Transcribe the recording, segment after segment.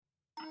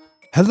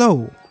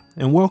Hello,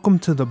 and welcome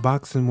to the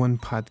Boxing One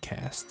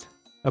podcast,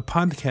 a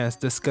podcast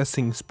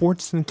discussing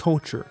sports and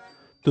culture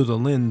through the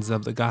lens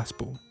of the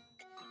gospel.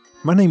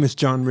 My name is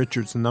John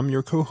Richards, and I'm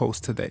your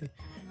co-host today,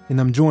 and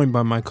I'm joined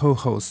by my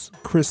co-hosts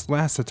Chris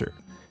Lassiter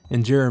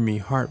and Jeremy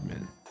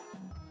Hartman.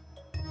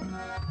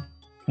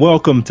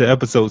 Welcome to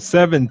episode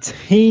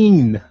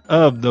 17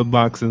 of the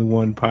Boxing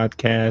One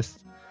podcast.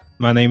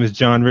 My name is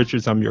John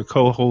Richards. I'm your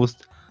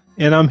co-host,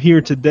 and I'm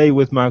here today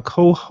with my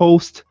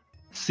co-host,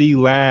 C.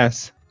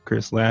 Lass,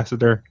 Chris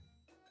Lassiter.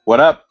 What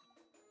up?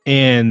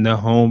 And the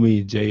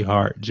homie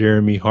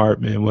Jeremy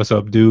Hartman. What's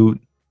up, dude?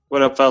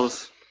 What up,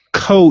 fellas?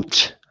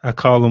 Coach. I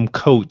call him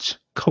Coach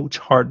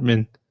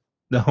Hartman,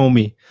 the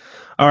homie.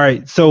 All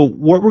right, so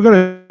what we're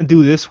going to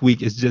do this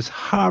week is just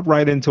hop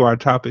right into our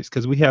topics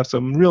because we have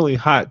some really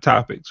hot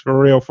topics, for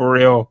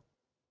real.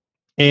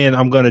 And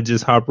I'm going to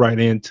just hop right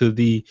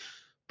into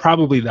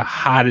probably the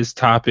hottest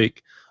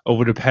topic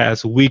over the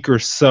past week or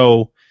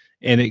so.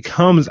 And it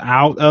comes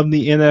out of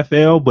the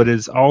NFL, but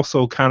it's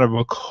also kind of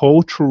a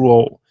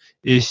cultural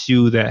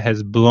issue that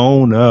has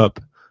blown up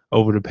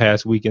over the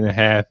past week and a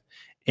half.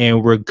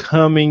 And we're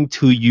coming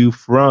to you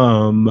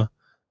from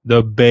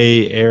the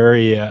Bay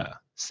Area,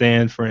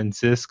 San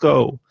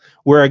Francisco,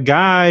 where a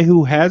guy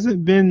who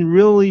hasn't been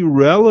really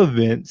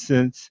relevant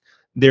since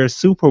their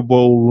Super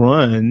Bowl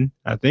run,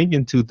 I think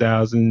in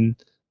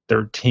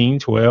 2013,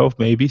 12,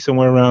 maybe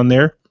somewhere around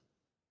there,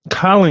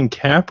 Colin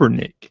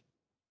Kaepernick,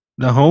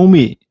 the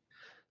homie,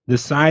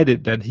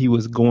 decided that he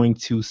was going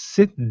to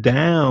sit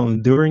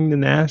down during the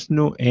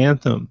national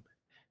anthem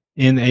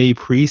in a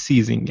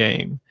preseason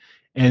game.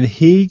 And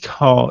he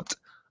caught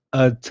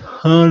a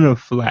ton of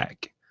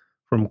flack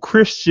from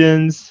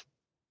Christians,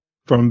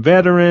 from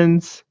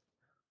veterans,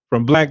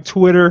 from Black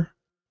Twitter,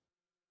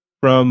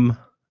 from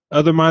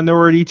other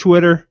minority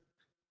Twitter,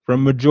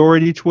 from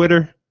majority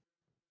Twitter,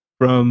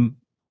 from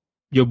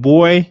your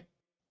boy,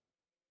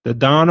 the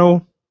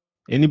Donald,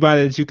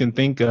 anybody that you can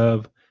think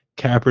of.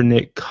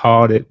 Kaepernick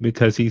called it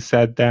because he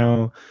sat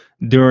down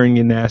during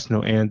the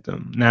national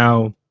anthem.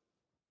 Now,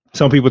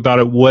 some people thought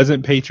it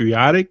wasn't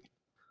patriotic.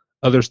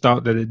 Others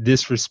thought that it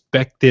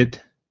disrespected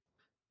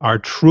our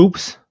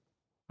troops.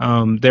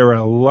 There were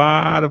a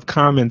lot of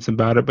comments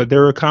about it, but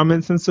there were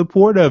comments in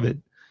support of it,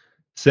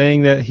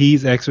 saying that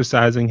he's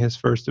exercising his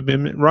First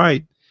Amendment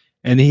right,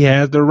 and he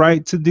has the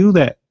right to do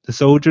that. The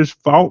soldiers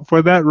fought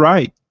for that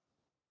right.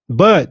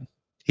 But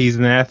he's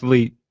an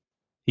athlete.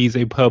 He's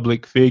a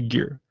public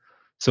figure.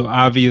 So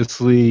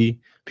obviously,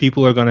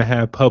 people are going to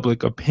have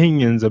public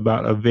opinions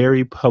about a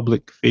very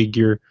public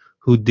figure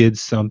who did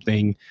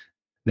something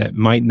that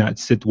might not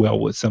sit well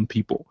with some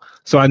people.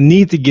 So I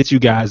need to get you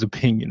guys'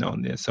 opinion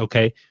on this,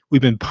 okay?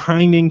 We've been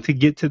pining to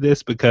get to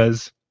this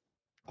because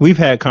we've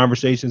had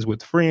conversations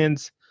with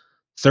friends,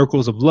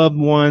 circles of loved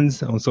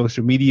ones, on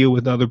social media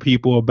with other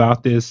people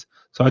about this.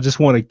 So I just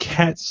want to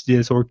catch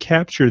this or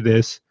capture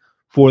this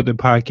for the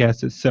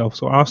podcast itself.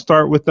 So I'll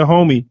start with the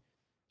homie,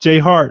 Jay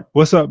Hart.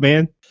 What's up,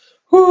 man?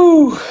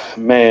 Whew,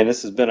 man,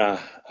 this has been a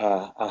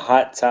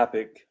hot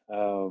topic.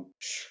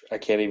 I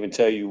can't even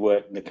tell you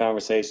what the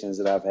conversations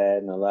that I've had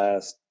in the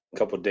last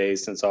couple of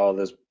days since all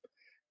this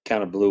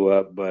kind of blew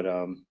up. But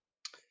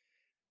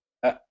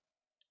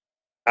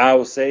I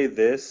will say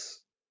this,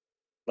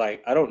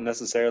 like, I don't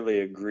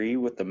necessarily agree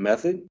with the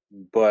method,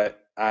 but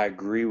I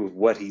agree with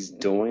what he's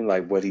doing,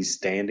 like what he's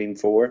standing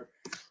for.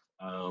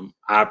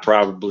 I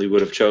probably would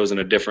have chosen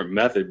a different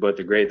method, but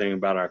the great thing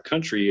about our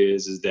country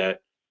is that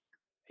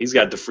he's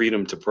got the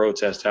freedom to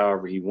protest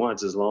however he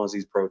wants, as long as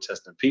he's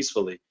protesting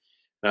peacefully.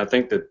 And I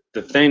think that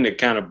the thing that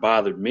kind of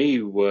bothered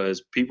me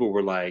was people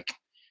were like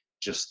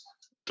just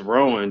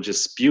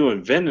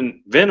spewing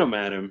venom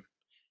at him.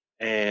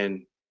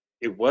 And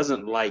it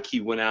wasn't like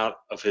he went out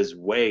of his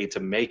way to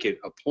make it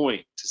a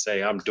point to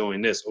say, I'm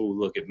doing this. Oh,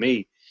 look at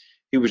me.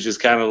 He was just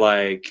kind of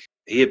like,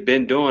 he had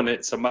been doing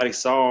it. Somebody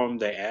saw him.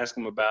 They asked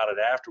him about it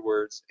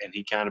afterwards. And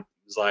he kind of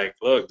was like,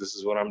 look, this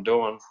is what I'm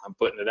doing. I'm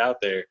putting it out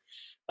there.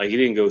 Like, he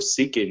didn't go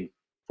seeking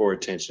for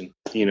attention.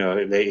 You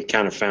know, they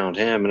kind of found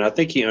him. And I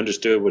think he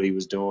understood what he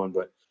was doing.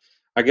 But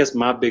I guess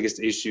my biggest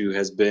issue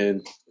has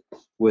been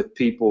with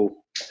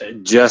people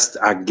just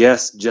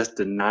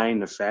denying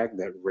the fact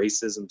that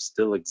racism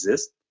still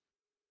exists.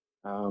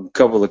 A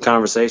couple of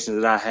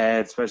conversations that I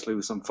had, especially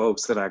with some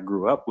folks that I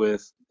grew up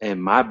with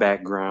and my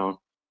background,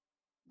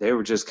 they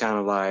were just kind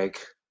of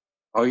like,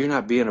 oh, you're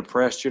not being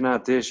oppressed. You're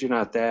not this, you're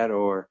not that.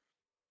 Or,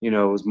 you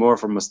know, it was more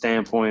from a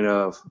standpoint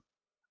of,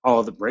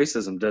 oh, the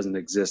racism doesn't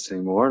exist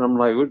anymore. And I'm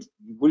like,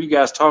 what are you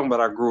guys talking about?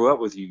 I grew up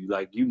with you.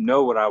 Like, you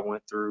know what I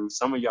went through.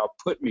 Some of y'all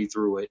put me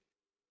through it.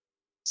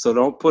 So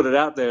don't put it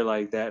out there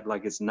like that,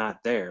 like it's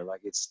not there,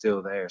 like it's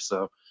still there.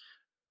 So,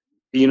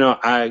 you know,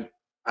 I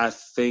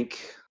think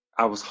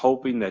I was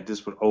hoping that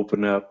this would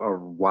open up a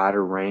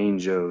wider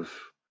range of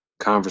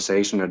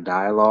conversation or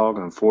dialogue.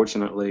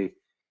 Unfortunately,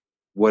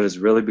 what has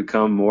really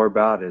become more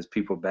about is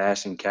people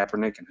bashing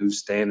Kaepernick and who's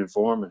standing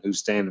for him and who's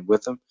standing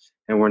with him.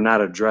 And we're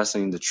not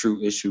addressing the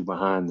true issue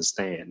behind the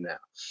stand now.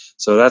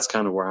 So that's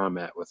kind of where I'm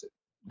at with it.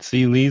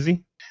 See,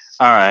 Leezy?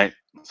 All right.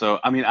 So,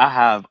 I mean, I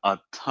have a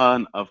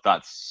ton of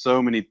thoughts,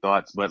 so many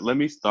thoughts, but let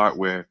me start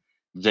where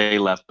Jay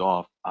left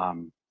off.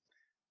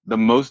 The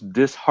most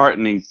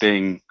disheartening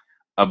thing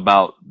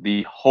about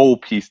the whole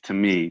piece to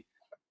me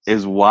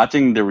is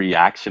watching the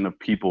reaction of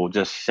people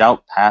just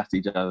shout past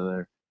each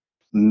other.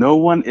 No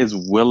one is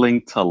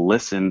willing to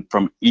listen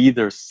from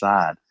either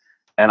side.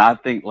 And I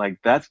think like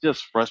that's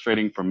just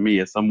frustrating for me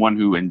as someone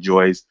who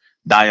enjoys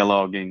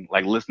dialoguing,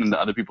 like listening to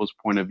other people's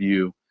point of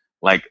view,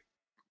 like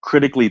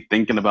critically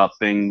thinking about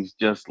things,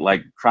 just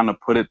like trying to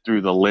put it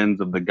through the lens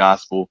of the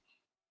gospel.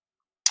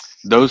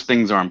 Those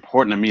things are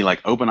important to me,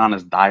 like open,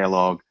 honest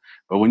dialogue.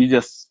 But when you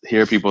just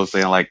hear people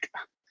saying like,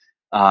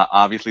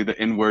 obviously the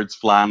N words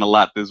flying a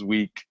lot this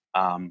week.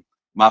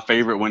 My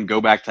favorite one, go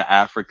back to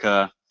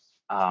Africa.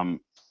 Um,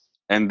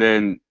 and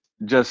then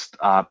just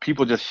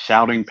people just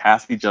shouting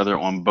past each other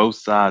on both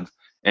sides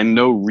and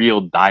no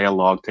real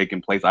dialogue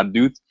taking place. I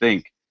do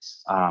think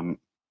um,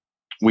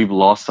 we've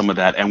lost some of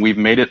that and we've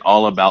made it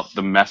all about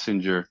the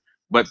messenger.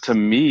 But to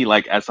me,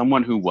 like as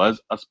someone who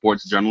was a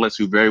sports journalist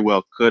who very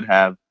well could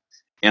have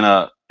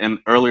in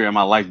earlier in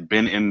my life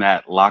been in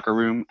that locker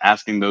room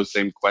asking those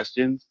same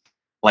questions,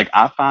 like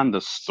I find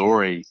the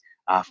story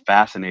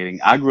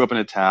fascinating. I grew up in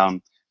a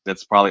town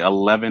that's probably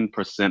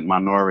 11%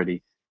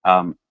 minority.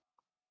 Um,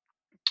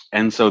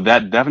 and so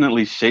that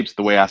definitely shapes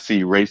the way I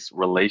see race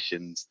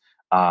relations.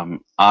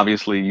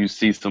 Obviously, you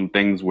see some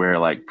things where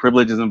like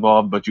privilege is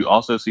involved, but you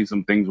also see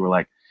some things where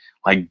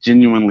like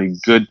genuinely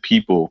good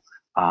people,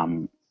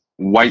 um,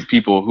 white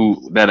people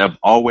who that have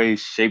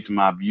always shaped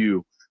my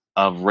view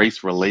of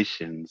race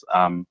relations.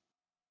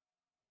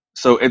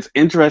 So it's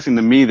interesting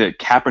to me that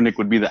Kaepernick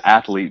would be the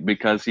athlete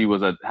because he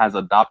has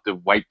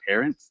adoptive white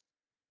parents.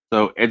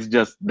 So it's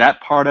just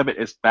that part of it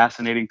is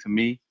fascinating to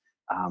me.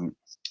 Um,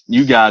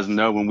 you guys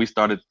know when we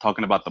started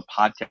talking about the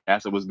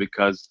podcast, it was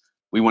because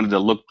we wanted to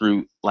look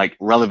through like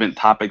relevant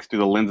topics through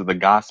the lens of the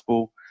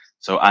gospel.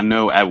 So I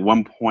know at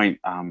one point,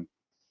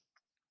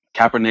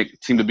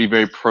 Kaepernick seemed to be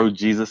very pro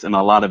Jesus in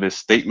a lot of his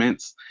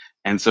statements.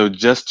 And so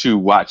just to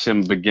watch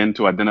him begin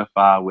to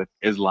identify with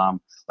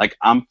Islam, like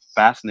I'm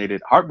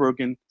fascinated,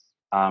 heartbroken,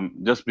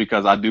 just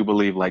because I do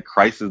believe like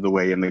Christ is the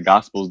way and the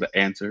gospel is the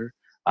answer.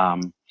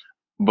 Um,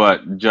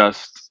 but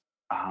just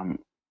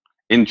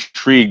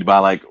intrigued by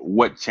like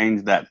what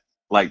changed that,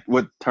 like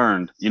what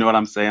turned, you know what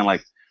I'm saying?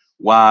 Like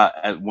why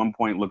at one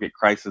point look at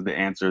Christ as the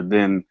answer,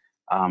 then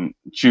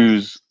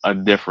choose a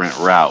different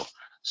route.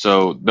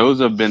 So those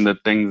have been the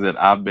things that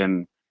I've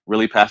been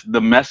really past.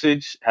 The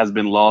message has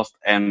been lost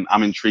and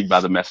I'm intrigued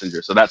by the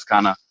messenger. So that's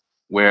kind of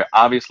where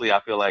obviously I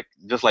feel like,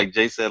 just like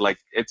Jay said, like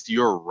it's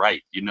your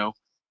right, you know?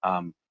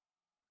 Um,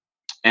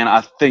 and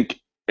I think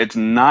it's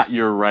not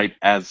your right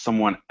as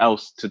someone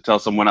else to tell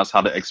someone else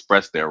how to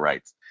express their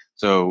rights.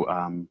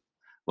 So,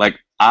 like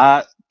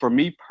for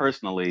me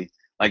personally,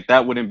 like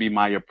that wouldn't be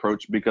my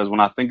approach because when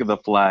I think of the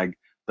flag,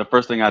 the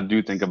first thing I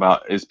do think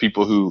about is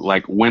people who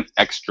like went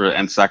extra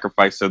and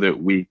sacrificed so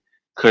that we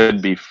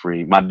could be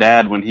free. My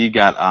dad, when he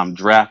got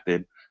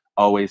drafted,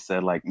 always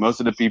said like most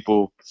of the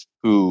people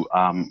who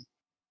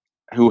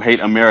who hate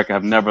America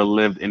have never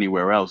lived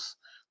anywhere else.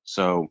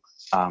 So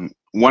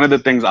one of the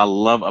things I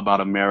love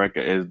about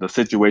America is the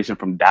situation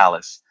from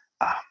Dallas,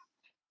 uh,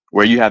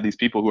 where you have these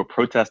people who are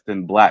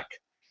protesting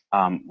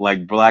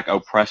like black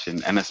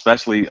oppression, and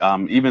especially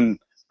even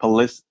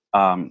police,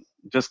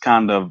 just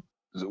kind of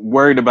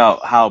worried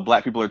about how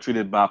black people are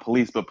treated by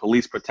police, but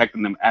police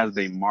protecting them as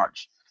they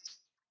march.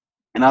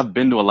 And I've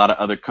been to a lot of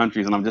other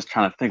countries, and I'm just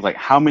trying to think like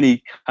how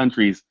many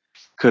countries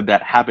could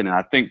that happen? And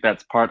I think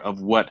that's part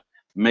of what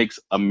makes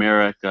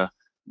America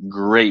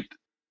great.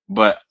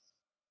 But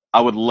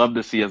I would love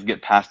to see us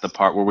get past the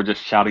part where we're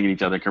just shouting at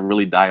each other, can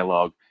really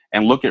dialogue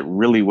and look at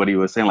really what he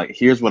was saying. Like,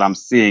 here's what I'm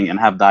seeing, and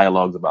have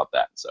dialogues about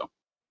that. So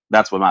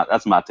that's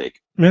my take.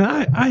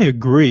 Man, I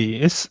agree.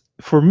 It's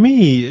for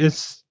me,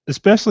 it's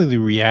especially the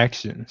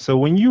reaction. So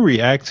when you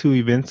react to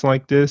events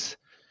like this,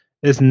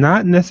 it's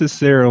not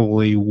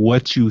necessarily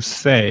what you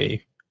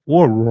say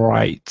or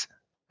write,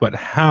 but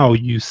how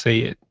you say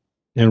it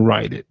and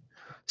write it.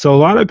 So a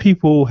lot of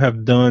people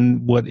have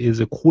done what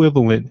is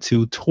equivalent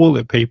to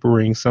toilet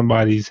papering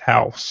somebody's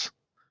house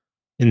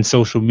in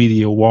social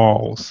media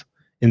walls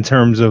in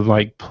terms of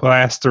like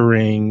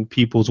plastering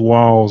people's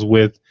walls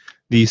with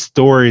these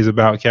stories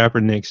about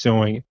Kaepernick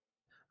showing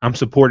I'm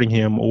supporting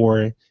him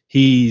or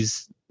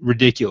he's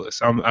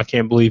ridiculous. I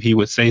can't believe he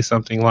would say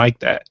something like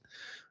that.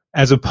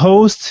 As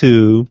opposed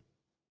to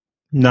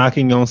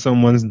knocking on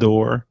someone's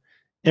door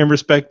and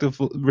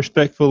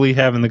respectfully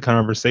having the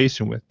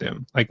conversation with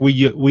them. Like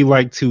we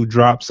like to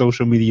drop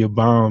social media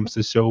bombs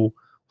to show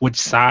which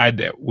side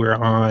that we're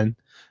on,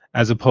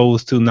 as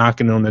opposed to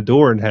knocking on the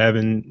door and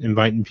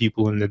inviting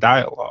people into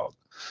dialogue.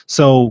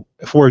 So,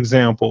 for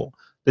example,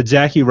 the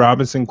Jackie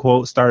Robinson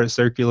quote started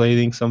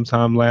circulating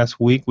sometime last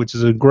week, which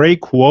is a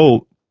great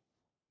quote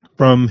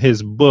from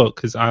his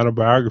book, his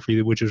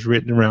autobiography, which was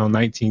written around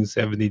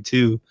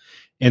 1972.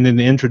 And in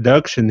the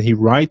introduction, he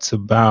writes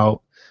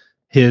about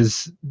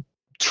his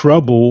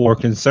trouble or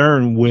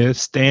concern with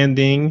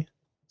standing,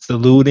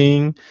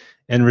 saluting,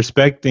 and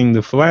respecting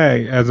the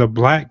flag as a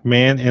black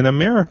man in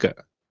America.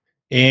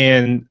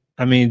 And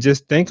I mean,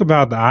 just think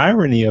about the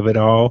irony of it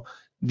all.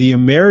 The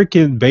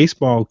American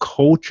baseball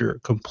culture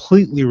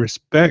completely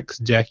respects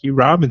Jackie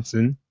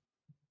Robinson,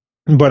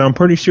 but I'm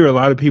pretty sure a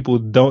lot of people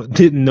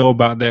didn't know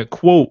about that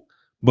quote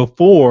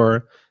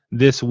before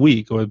this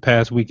week or the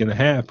past week and a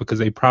half because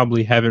they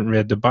probably haven't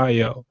read the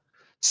bio.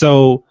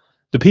 So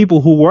the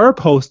people who were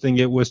posting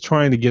it was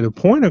trying to get a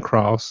point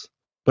across,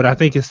 but I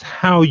think it's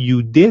how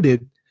you did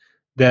it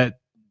that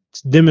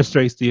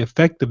demonstrates the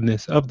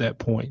effectiveness of that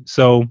point.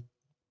 So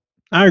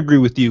I agree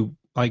with you.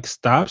 Like,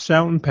 stop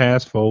shouting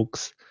past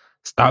folks.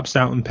 Stop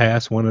shouting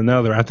past one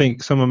another. I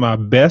think some of my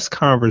best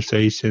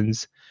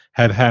conversations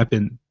have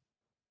happened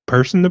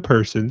person to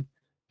person,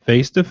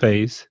 face to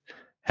face,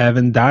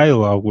 having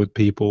dialogue with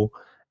people,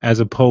 as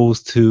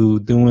opposed to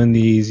doing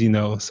these,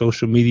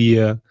 social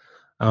media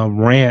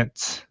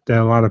rants that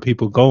a lot of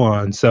people go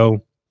on.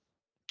 So,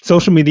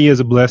 social media is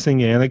a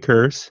blessing and a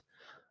curse.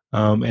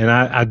 And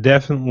I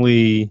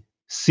definitely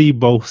see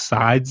both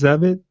sides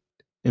of it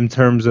in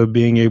terms of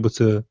being able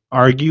to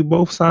argue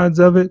both sides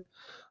of it.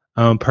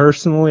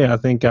 Personally, I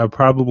think I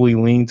probably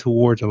lean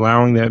towards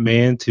allowing that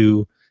man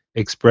to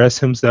express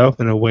himself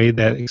in a way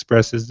that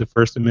expresses the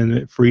First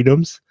Amendment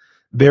freedoms.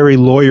 Very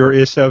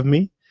lawyer-ish of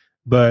me,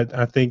 but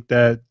I think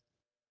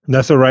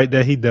that's a right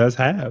that he does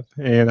have.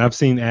 And I've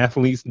seen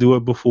athletes do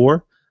it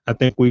before. I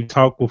think we've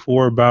talked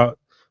before about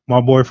my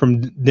boy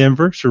from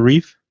Denver,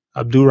 Sharif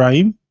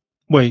Abdul-Rahim.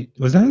 Wait,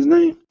 was that his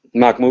name?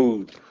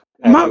 Mahmoud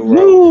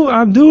Mahmoud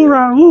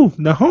Abdul-Rauf,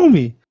 the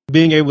homie.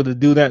 Being able to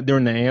do that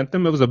during the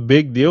anthem, it was a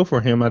big deal for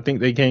him. I think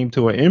they came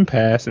to an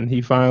impasse and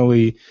he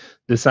finally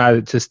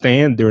decided to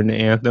stand during the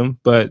anthem.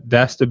 But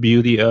that's the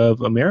beauty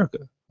of America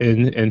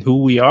and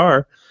who we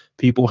are.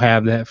 People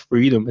have that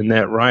freedom and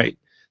that right.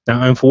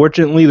 Now,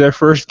 unfortunately, their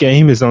first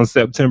game is on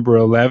September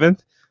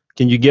 11th.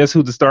 Can you guess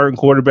who the starting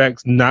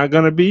quarterback's not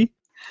going to be?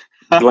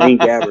 Blaine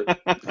Gabbert.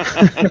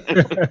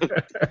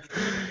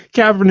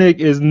 Kaepernick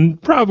is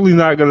probably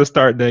not going to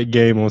start that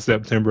game on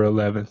September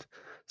 11th.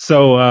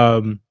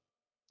 So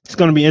it's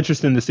going to be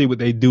interesting to see what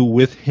they do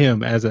with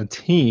him as a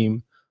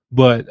team.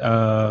 But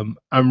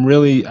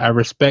I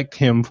respect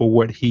him for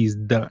what he's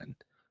done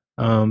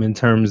in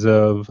terms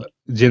of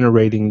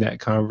generating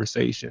that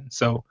conversation.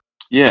 So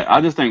Yeah,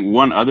 I just think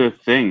one other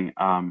thing,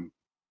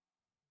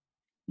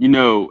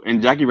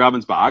 in Jackie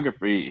Robinson's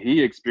biography,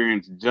 he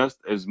experienced just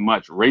as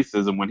much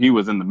racism when he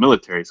was in the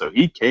military. So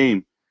he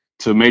came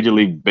to Major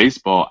League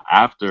Baseball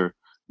after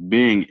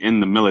being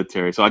in the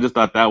military. So I just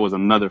thought that was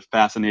another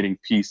fascinating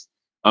piece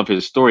of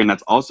his story. And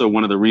that's also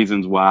one of the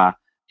reasons why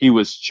he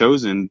was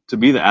chosen to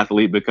be the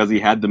athlete, because he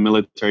had the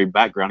military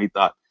background. He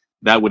thought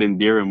that would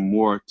endear him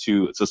more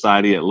to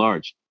society at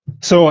large.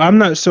 So I'm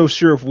not so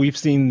sure if we've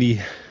seen the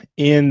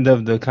end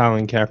of the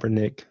Colin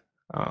Kaepernick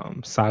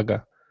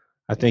saga.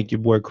 I think your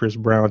boy Chris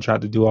Brown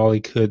tried to do all he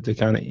could to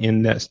kind of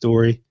end that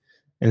story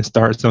and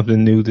start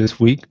something new this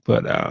week.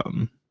 But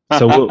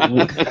so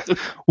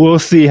we'll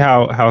see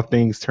how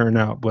things turn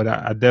out. But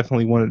I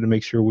definitely wanted to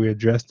make sure we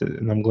addressed it,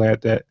 and I'm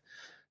glad that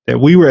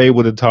we were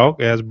able to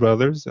talk as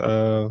brothers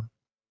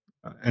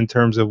in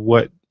terms of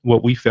what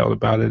we felt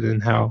about it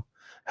and how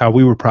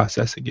we were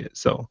processing it.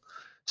 So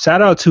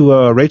shout out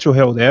to Rachel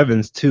Held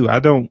Evans too. I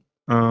don't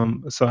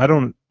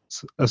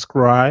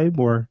ascribe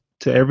or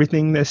to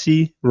everything that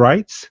she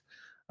writes.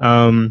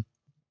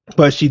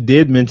 But she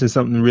did mention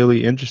something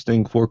really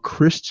interesting for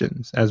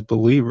Christians as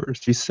believers.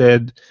 She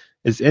said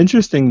it's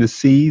interesting to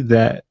see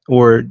that,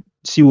 or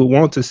she would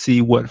want to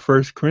see what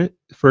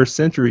first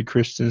century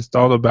Christians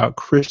thought about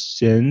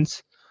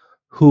Christians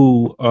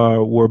who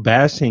were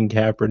bashing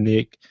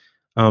Kaepernick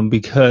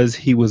because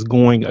he was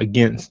going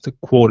against the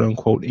quote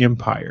unquote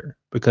empire,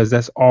 because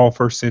that's all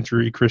first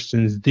century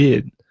Christians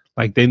did.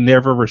 Like, they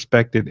never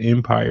respected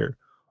empire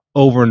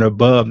over and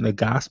above the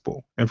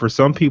gospel. And for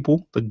some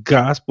people, the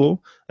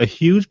gospel, a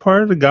huge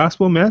part of the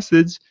gospel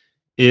message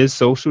is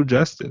social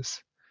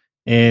justice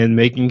and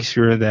making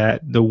sure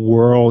that the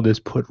world is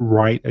put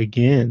right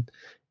again.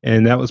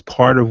 And that was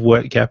part of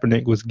what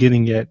Kaepernick was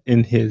getting at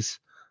in his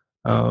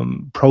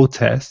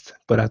protest.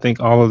 But I think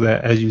all of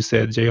that, as you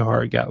said,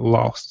 JR, got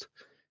lost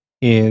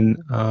in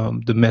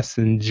the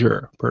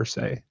messenger per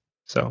se.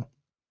 So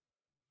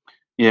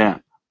Yeah.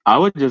 I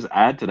would just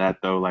add to that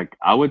though, like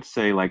I would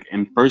say, like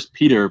in First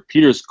Peter,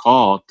 Peter's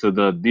call to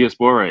the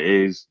diaspora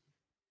is,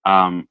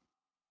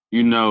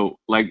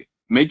 like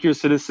make your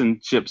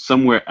citizenship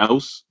somewhere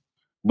else,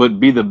 but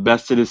be the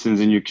best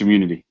citizens in your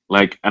community.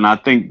 Like, and I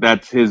think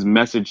that's his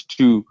message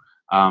to,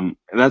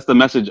 that's the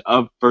message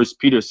of First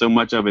Peter. So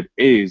much of it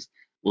is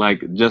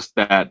like just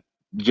that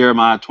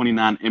Jeremiah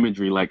 29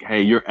 imagery, like,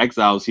 hey, you're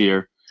exiles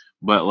here,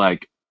 but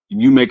like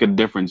you make a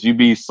difference. You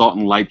be salt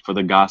and light for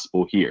the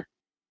gospel here.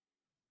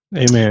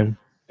 amen.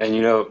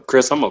 And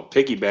Chris, I'm gonna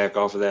piggyback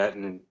off of that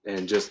and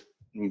just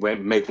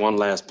make one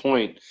last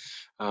point,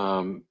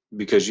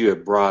 because you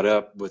had brought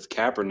up with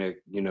Kaepernick,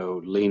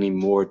 leaning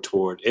more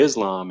toward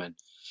Islam,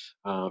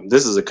 and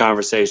this is a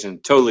conversation,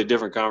 totally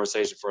different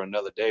conversation for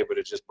another day, but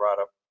it just brought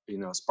up,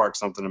 sparked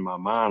something in my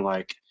mind.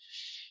 Like,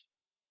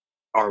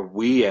 are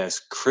we as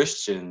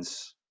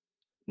Christians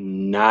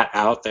not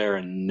out there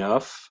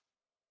enough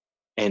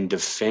and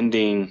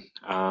defending,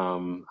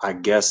 I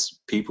guess,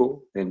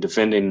 people and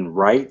defending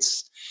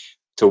rights,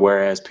 to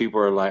whereas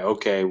people are like,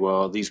 okay,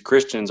 well, these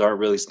Christians aren't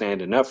really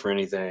standing up for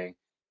anything,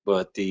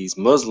 but these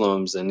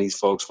Muslims and these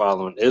folks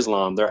following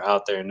Islam, they're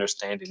out there and they're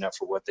standing up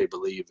for what they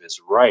believe is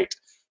right.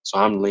 So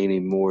I'm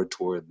leaning more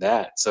toward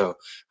that. So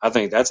I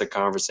think that's a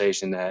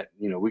conversation that,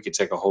 we could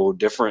take a whole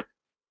different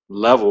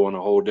level and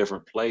a whole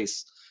different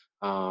place.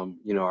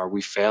 Are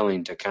we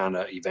failing to kind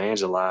of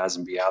evangelize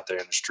and be out there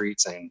in the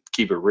streets and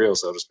keep it real,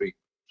 so to speak?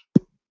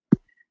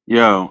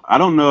 Yo, I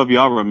don't know if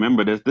y'all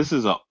remember this. This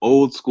is an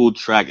old school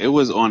track. It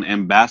was on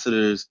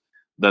Ambassador's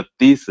The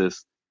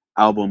Thesis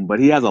album, but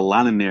he has a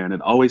line in there and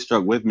it always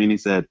struck with me. And he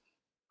said,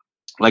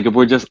 like, if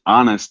we're just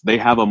honest, they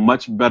have a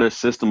much better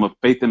system of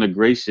faith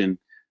integration,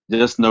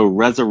 just no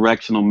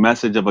resurrectional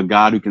message of a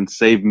God who can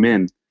save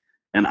men.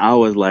 And I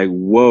was like,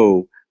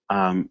 whoa.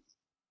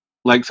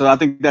 So I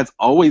think that's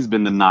always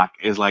been the knock,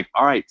 is like,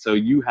 all right, so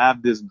you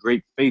have this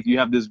great faith, you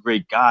have this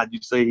great God, you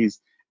say he's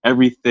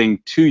everything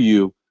to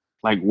you.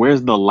 Like,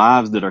 where's the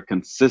lives that are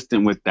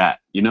consistent with that,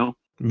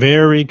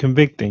 Very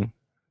convicting,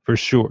 for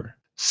sure.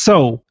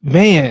 So,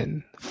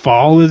 man,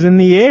 fall is in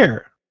the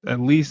air. At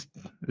least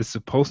it's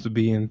supposed to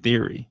be in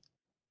theory.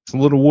 It's a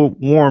little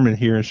warm in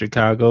here in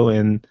Chicago,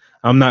 and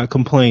I'm not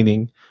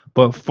complaining.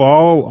 But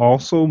fall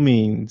also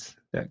means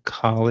that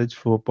college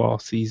football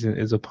season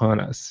is upon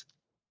us.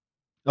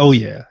 Oh,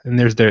 yeah, and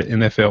there's their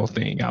NFL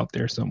thing out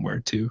there somewhere,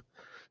 too.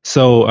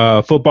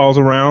 So football's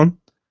around,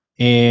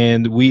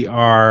 and we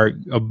are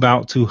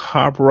about to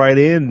hop right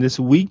in this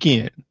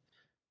weekend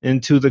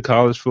into the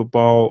college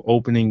football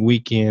opening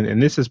weekend.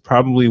 And this is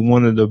probably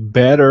one of the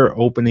better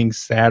opening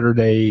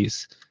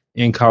Saturdays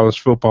in college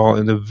football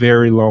in a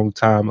very long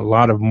time. A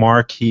lot of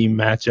marquee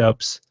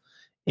matchups,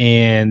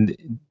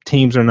 and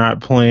teams are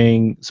not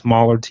playing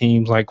smaller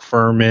teams like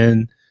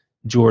Furman,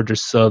 Georgia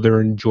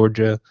Southern,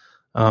 Georgia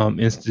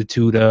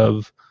Institute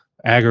of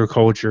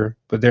Agriculture,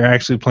 but they're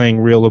actually playing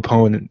real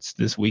opponents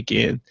this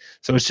weekend.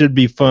 So it should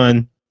be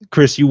fun.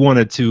 Chris, you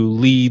wanted to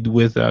lead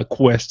with a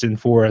question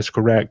for us,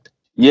 correct?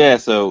 Yeah,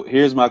 so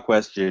here's my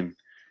question.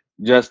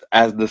 Just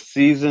as the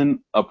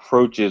season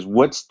approaches,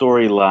 what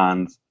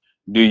storylines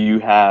do you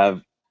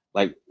have?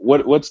 Like,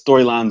 what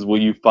storylines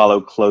will you follow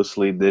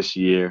closely this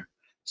year?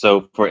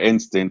 So, for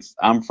instance,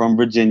 I'm from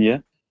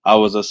Virginia. I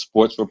was a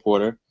sports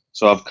reporter,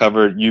 so I've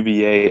covered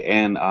UVA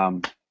and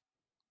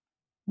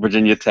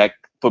Virginia Tech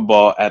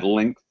football at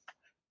length.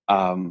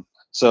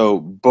 So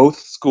both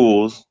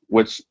schools,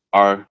 which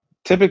are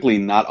typically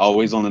not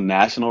always on the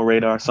national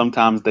radar,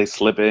 sometimes they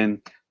slip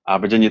in.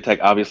 Virginia Tech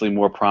obviously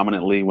more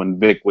prominently when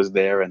Vic was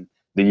there and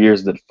the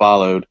years that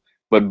followed.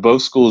 But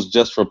both schools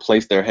just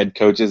replaced their head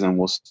coaches and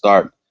will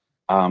start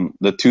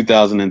the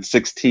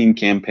 2016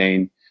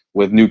 campaign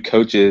with new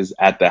coaches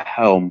at the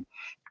helm.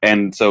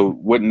 And so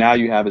what now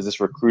you have is this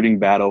recruiting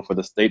battle for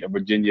the state of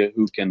Virginia,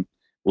 who can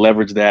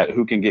leverage that,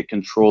 who can get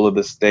control of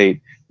the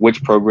state,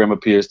 which program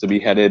appears to be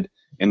headed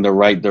in the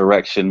right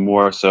direction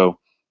more. So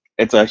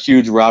it's a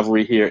huge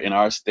rivalry here in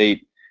our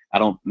state. I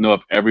don't know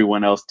if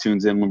everyone else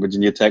tunes in when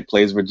Virginia Tech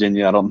plays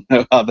Virginia. I don't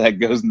know how that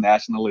goes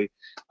nationally.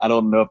 I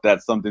don't know if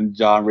that's something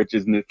John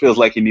Richards feels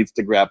like he needs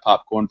to grab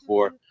popcorn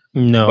for.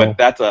 No. But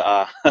that's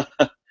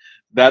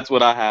that's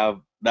what I have.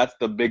 That's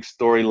the big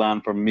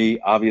storyline for me.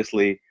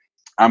 Obviously,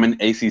 I'm in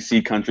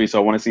ACC country, so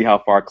I want to see how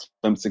far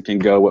Clemson can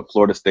go, what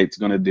Florida State's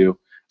going to do.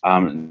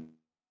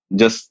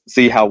 Just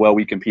see how well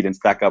we compete and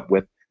stack up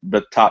with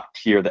the top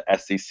tier, the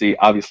SEC.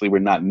 Obviously, we're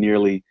not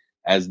nearly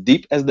as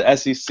deep as the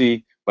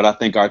SEC, but I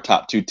think our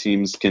top two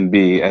teams can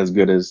be as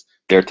good as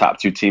their top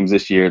two teams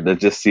this year.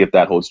 Let's just see if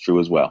that holds true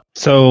as well.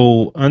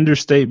 So,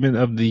 understatement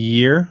of the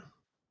year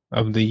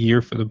for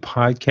the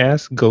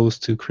podcast goes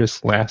to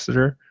Chris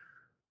Lassiter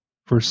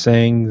for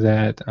saying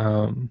that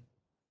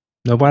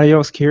nobody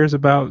else cares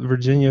about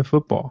Virginia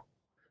football.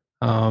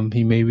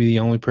 He may be the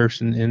only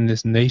person in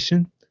this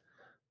nation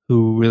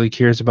who really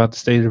cares about the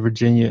state of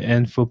Virginia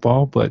and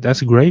football, but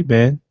that's great,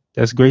 man.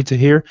 That's great to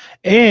hear.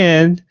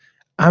 And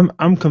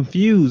I'm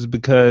confused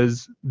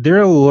because there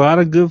are a lot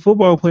of good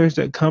football players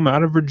that come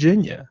out of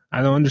Virginia.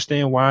 I don't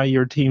understand why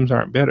your teams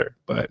aren't better,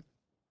 but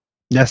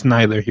that's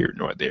neither here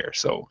nor there.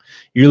 So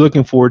you're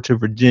looking forward to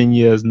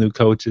Virginia's new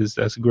coaches.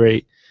 That's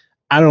great.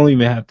 I don't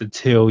even have to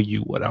tell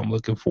you what I'm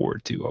looking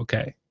forward to,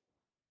 okay?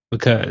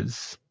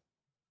 Because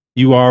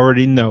you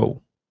already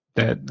know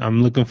that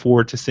I'm looking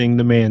forward to seeing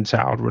the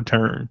man-child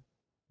return.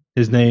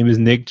 His name is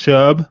Nick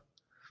Chubb,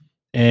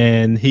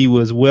 and he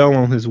was well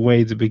on his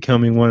way to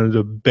becoming one of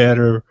the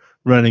better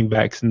running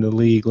backs in the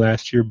league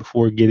last year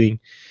before getting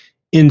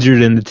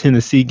injured in the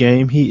Tennessee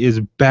game. He is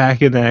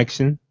back in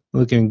action,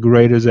 looking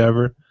great as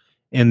ever.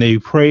 And they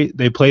play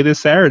this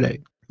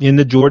Saturday in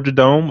the Georgia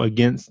Dome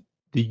against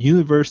the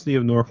University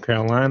of North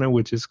Carolina,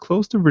 which is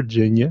close to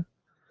Virginia.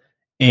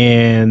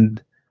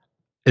 And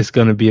it's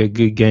going to be a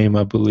good game,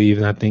 I believe,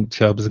 and I think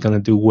Chubb is going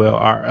to do well.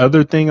 Our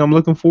other thing I'm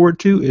looking forward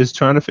to is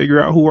trying to figure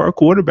out who our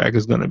quarterback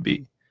is going to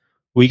be.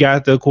 We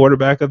got the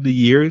quarterback of the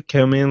year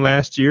come in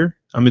last year,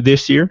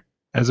 this year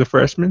as a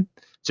freshman.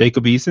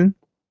 Jacob Eason,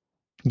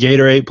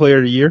 Gatorade Player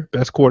of the Year,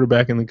 best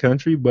quarterback in the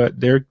country, but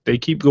they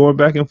keep going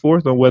back and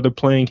forth on whether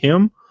playing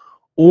him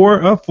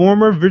or a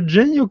former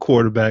Virginia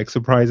quarterback,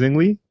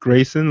 surprisingly,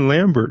 Grayson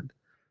Lambert,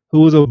 who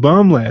was a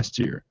bum last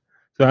year.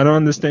 So I don't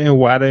understand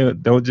why they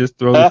don't just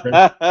throw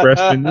the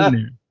freshman in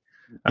there.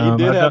 He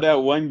did have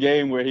that one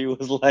game where he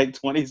was like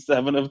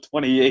 27 of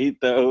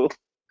 28, though.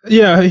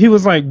 Yeah, he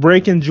was like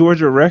breaking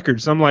Georgia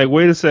records. I'm like,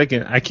 wait a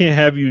second, I can't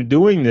have you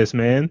doing this,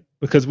 man,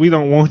 because we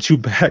don't want you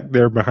back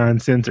there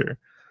behind center.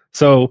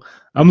 So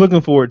I'm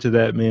looking forward to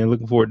that, man.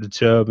 Looking forward to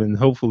Chubb and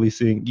hopefully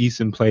seeing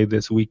Eason play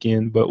this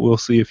weekend. But we'll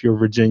see if your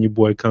Virginia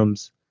boy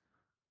comes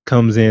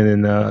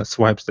in and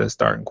swipes that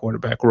starting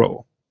quarterback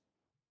role.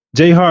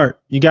 Jay Hart,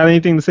 you got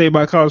anything to say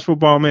about college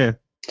football, man?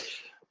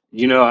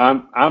 You know,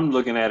 I'm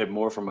looking at it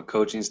more from a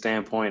coaching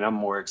standpoint. I'm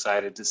more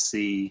excited to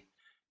see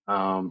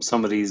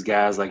some of these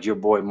guys like your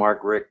boy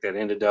Mark Richt that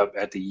ended up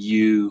at the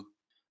U,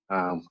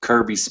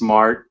 Kirby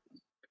Smart.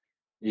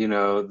 You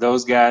know,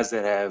 those guys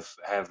that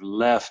have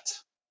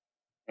left,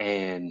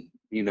 and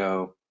you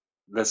know,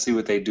 let's see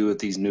what they do with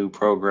these new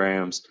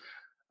programs.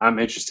 I'm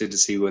interested to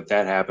see what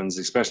that happens,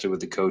 especially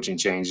with the coaching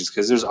changes,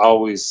 because there's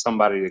always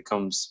somebody that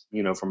comes,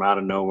 you know, from out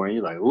of nowhere, and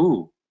you're like,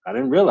 ooh, I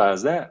didn't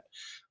realize that.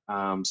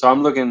 So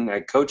I'm looking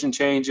at coaching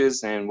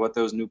changes and what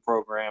those new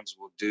programs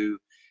will do.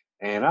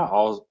 And I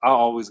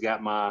always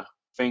got my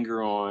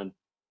finger on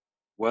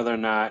whether or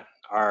not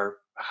our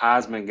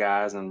Heisman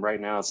guys, and right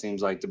now it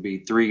seems like to be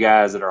three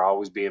guys that are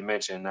always being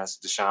mentioned. That's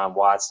Deshaun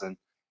Watson,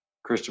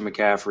 Christian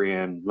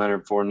McCaffrey, and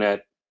Leonard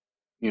Fournette.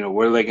 You know,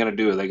 what are they going to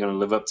do? Are they going to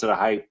live up to the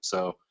hype?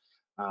 So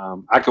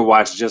I could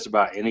watch just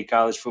about any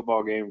college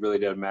football game. Really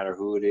doesn't matter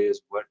who it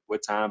is,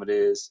 what time it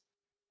is.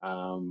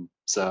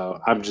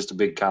 So I'm just a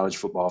big college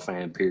football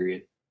fan,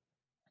 period.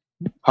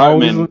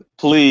 Hartman,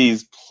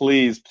 please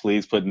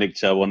put Nick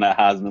Chubb on that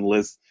Heisman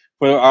list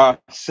for our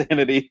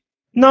sanity.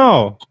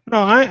 No,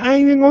 I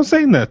ain't even gonna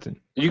say nothing.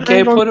 You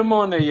can't put him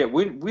on there yet.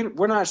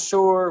 We're not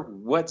sure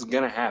what's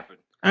gonna happen.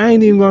 I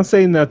ain't even gonna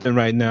say nothing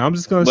right now. I'm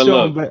just gonna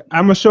show him.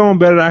 I'm gonna show him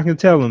better than I can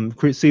tell him.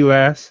 See,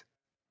 last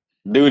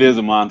dude is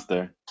a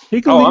monster.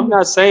 I'm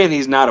not saying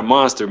he's not a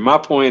monster. My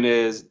point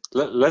is,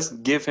 let's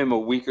give him a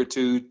week or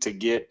two to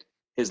get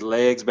his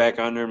legs back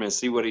under him and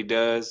see what he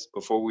does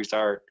before we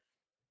start,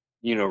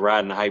 you know,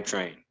 riding the hype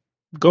train.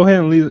 Go ahead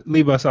and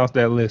leave us off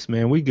that list,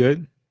 man. We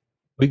good.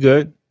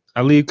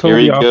 I leave Kobe Here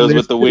he off goes the list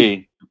with the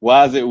we.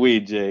 Why is it we,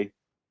 Jay?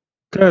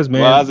 Because,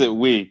 man. Why is it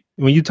we?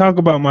 When you talk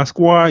about my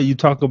squad, you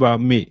talk about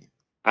me.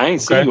 I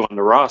ain't see you on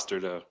the roster,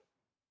 though.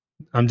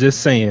 I'm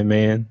just saying,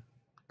 man.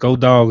 Go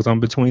Dogs.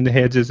 I'm between the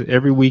hedges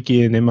every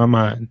weekend in my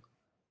mind.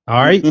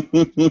 All right?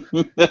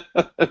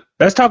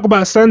 Let's talk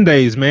about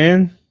Sundays,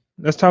 man.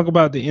 Let's talk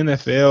about the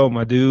NFL,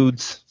 my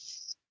dudes.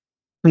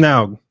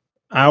 Now,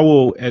 I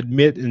will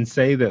admit and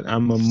say that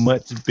I'm a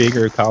much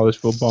bigger college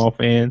football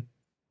fan,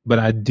 but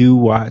I do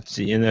watch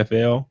the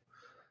NFL.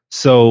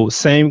 So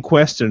same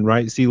question,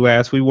 right? See,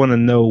 last we want to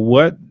know,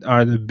 what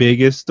are the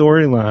biggest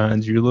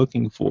storylines you're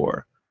looking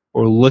for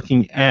or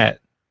looking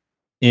at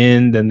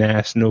in the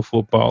National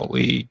Football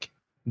League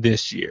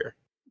this year?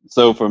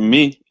 So for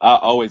me,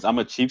 I'm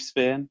a Chiefs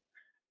fan,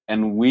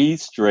 and we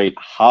straight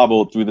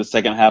hobbled through the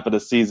second half of the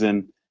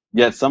season,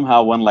 yet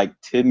somehow won like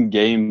 10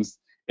 games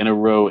in a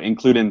row,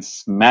 including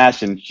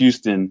smashing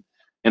Houston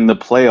in the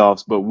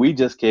playoffs. But we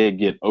just can't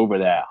get over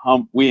that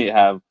hump. We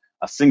have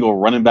a single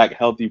running back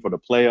healthy for the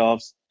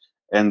playoffs.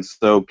 And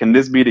so can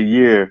this be the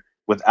year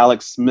with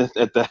Alex Smith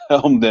at the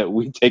helm that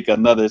we take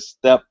another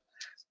step?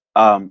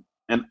 And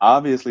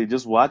obviously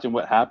just watching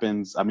what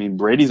happens. I mean,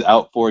 Brady's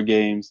out 4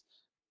 games.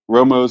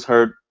 Romo's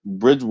hurt.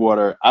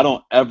 Bridgewater, I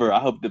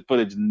hope the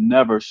footage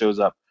never shows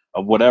up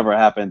of whatever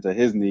happened to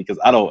his knee, because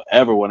I don't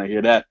ever want to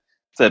hear that.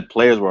 Said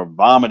players were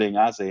vomiting.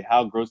 I say,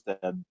 how gross that.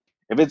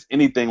 If it's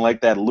anything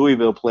like that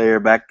Louisville player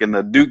back in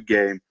the Duke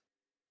game,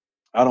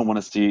 I don't want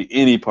to see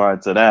any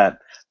parts of that.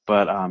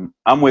 But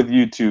I'm with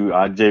you too,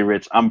 Jay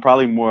Rich. I'm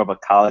probably more of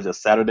a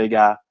Saturday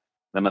guy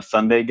than a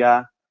Sunday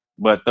guy,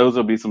 but those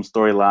will be some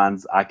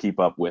storylines I keep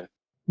up with.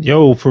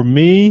 Yo, for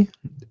me,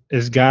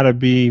 it's got to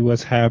be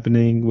what's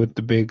happening with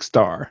the big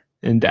star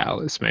in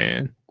Dallas,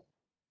 man.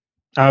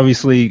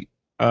 Obviously,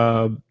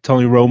 Tony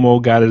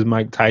Romo got his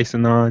Mike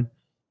Tyson on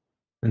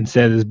and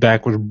said his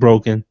back was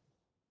broken,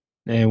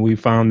 and we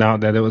found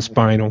out that it was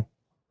spinal.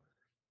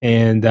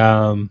 And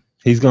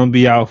he's going to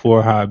be out for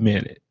a hot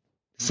minute.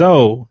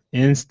 So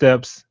in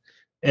steps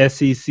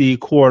SEC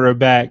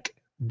quarterback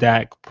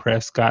Dak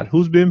Prescott,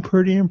 who's been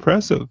pretty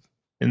impressive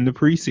in the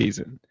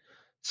preseason.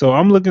 So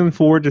I'm looking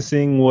forward to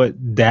seeing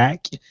what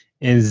Dak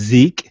and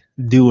Zeke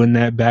do in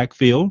that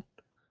backfield.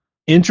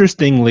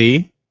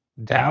 Interestingly,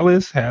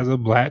 Dallas has a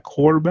black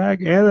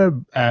quarterback and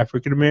an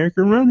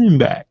African-American running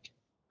back.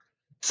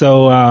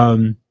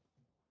 So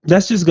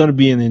that's just going to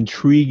be an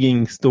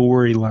intriguing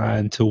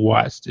storyline to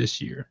watch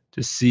this year,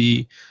 to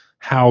see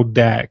how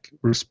Dak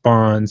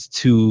responds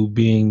to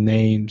being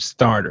named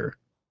starter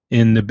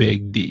in the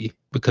Big D.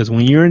 Because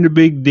when you're in the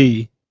Big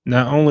D,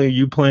 not only are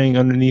you playing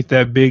underneath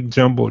that big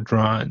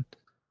jumbotron,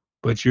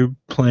 but you're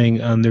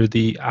playing under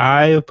the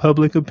eye of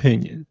public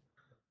opinion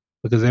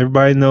because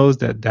everybody knows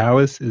that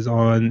Dallas is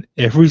on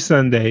every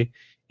Sunday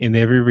in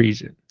every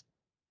region.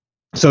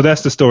 So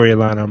that's the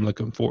storyline I'm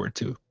looking forward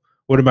to.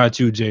 What about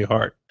you, Jay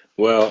Hart?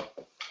 Well,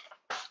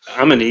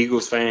 I'm an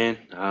Eagles fan,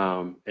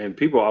 and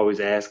people always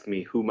ask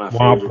me who my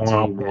Womp, favorite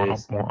womp, team womp,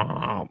 is.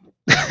 womp.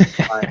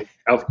 Like,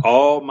 of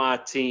all my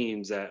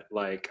teams, that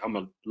like I'm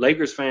a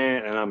Lakers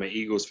fan and I'm an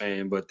Eagles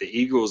fan, but the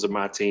Eagles are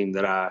my team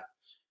that I,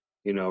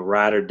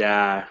 ride or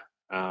die.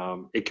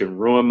 It can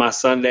ruin my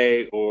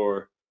Sunday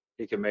or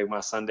it can make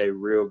my Sunday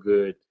real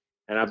good,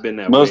 and I've been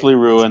that way. Mostly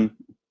ruin.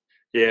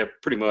 Yeah,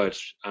 pretty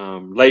much.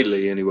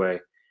 Lately, anyway.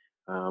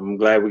 I'm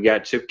glad we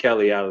got Chip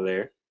Kelly out of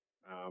there.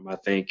 I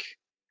think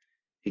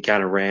he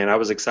kind of ran. I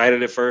was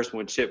excited at first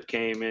when Chip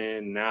came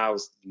in. Now,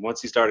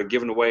 once he started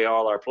giving away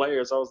all our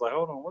players, I was like,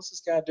 hold on, what's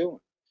this guy doing?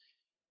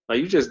 Like,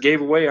 you just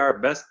gave away our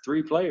best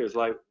 3 players.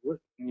 Like, what?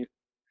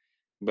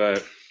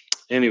 But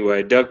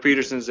anyway, Doug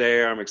Peterson's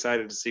there. I'm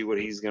excited to see what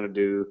he's going to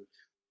do.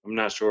 I'm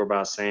not sure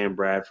about Sam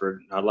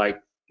Bradford. I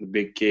like the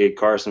big kid,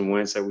 Carson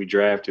Wentz, that we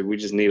drafted. We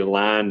just need a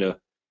line to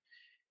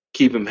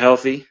keep him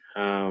healthy.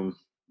 And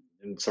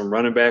some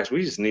running backs.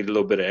 We just need a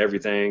little bit of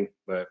everything.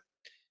 But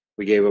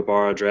we gave up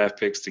our draft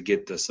picks to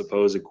get the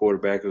supposed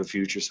quarterback of the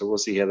future, so we'll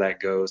see how that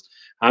goes.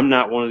 I'm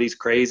not one of these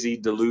crazy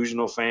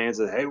delusional fans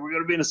that, hey, we're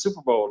going to be in a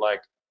Super Bowl.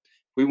 Like,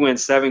 we win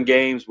 7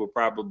 games, we'll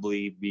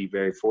probably be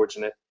very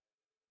fortunate.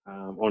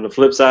 On the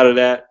flip side of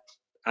that,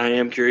 I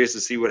am curious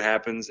to see what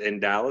happens in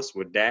Dallas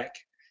with Dak.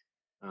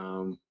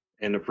 In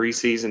the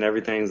preseason,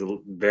 everything's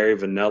very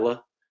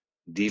vanilla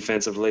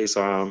defensively,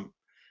 so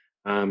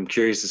I'm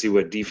curious to see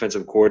what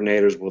defensive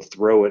coordinators will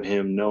throw at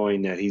him,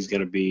 knowing that he's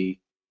going to be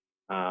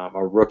a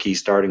rookie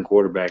starting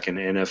quarterback in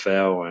the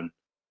NFL, and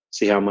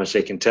see how much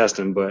they can test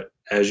him. But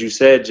as you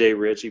said, Jay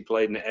Rich, he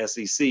played in the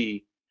SEC.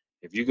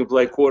 If you can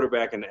play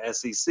quarterback in the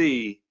SEC,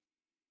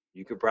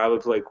 you could probably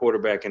play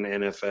quarterback in the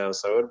NFL.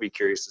 So it'll be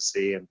curious to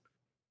see. And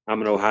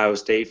I'm an Ohio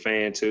State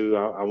fan too.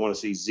 I want to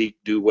see Zeke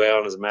do well.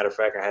 And as a matter of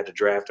fact, I had to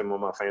draft him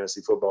on my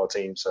fantasy football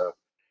team. So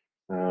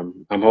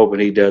I'm hoping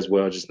he does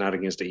well, just not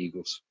against the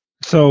Eagles.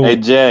 So, Hey,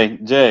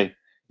 Jay,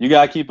 you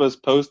got to keep us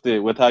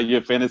posted with how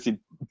your fantasy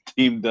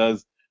team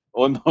does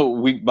on a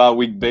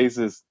week-by-week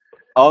basis.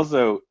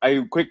 Also,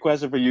 a quick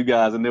question for you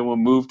guys, and then we'll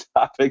move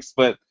topics.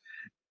 But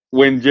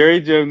when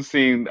Jerry Jones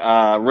seen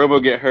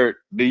Romo get hurt,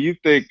 do you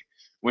think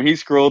when he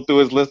scrolled through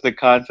his list of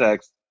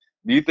contacts,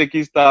 do you think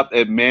he stopped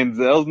at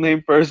Manziel's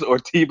name first or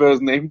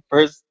Tebow's name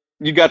first?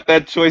 You got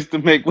that choice to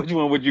make. Which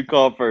one would you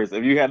call first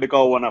if you had to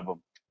call one of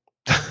them?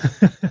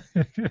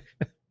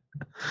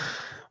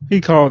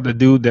 he called the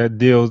dude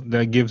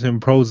that gives him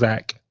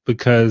Prozac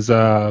because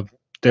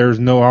there's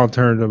no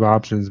alternative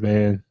options,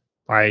 man.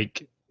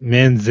 Like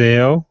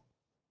Manziel,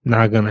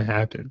 not gonna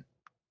happen.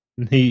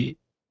 He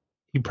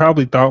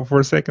probably thought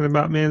for a second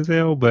about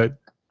Manziel, but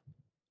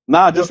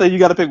Nah, just say you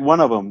got to pick one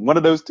of them. One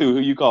of those two. Who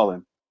you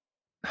calling?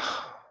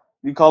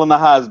 You calling the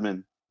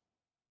Heisman?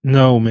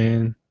 no,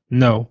 man,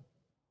 no.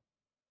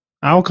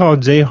 I'll call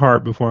Jay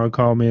Hart before I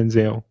call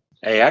Manziel.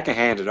 Hey, I can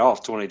hand it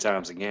off 20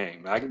 times a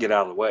game. I can get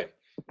out of the way.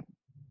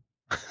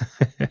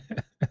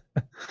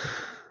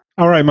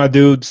 All right, my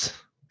dudes.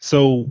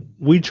 So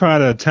we try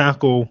to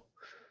tackle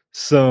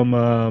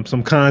some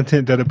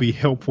content that'll be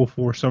helpful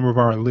for some of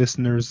our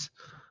listeners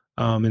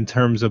in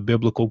terms of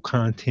biblical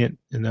content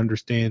and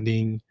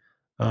understanding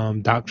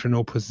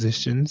doctrinal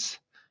positions.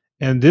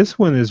 And this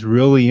one is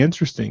really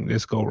interesting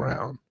this go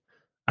round.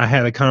 I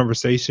had a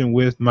conversation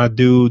with my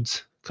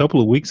dudes a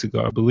couple of weeks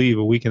ago, I believe,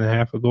 a week and a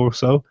half ago or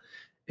so,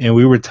 and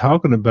we were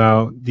talking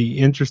about the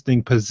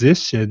interesting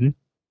position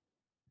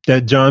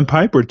that John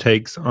Piper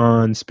takes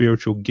on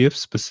spiritual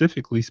gifts,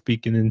 specifically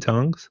speaking in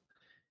tongues.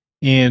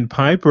 And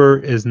Piper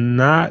is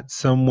not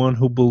someone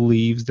who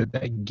believes that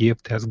that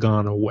gift has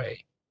gone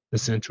away,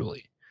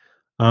 essentially.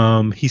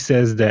 He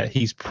says that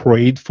he's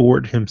prayed for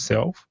it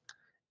himself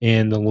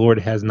and the Lord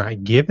has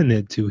not given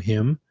it to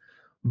him.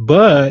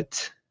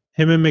 But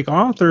him and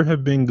MacArthur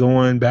have been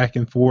going back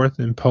and forth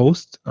in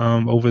posts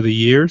over the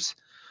years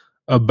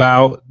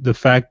about the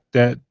fact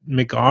that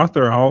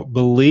MacArthur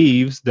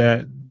believes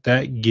that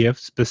that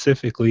gift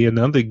specifically and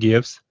other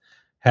gifts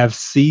have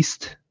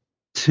ceased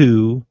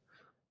to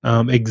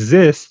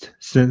exist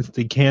since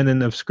the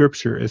canon of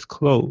Scripture is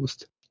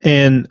closed.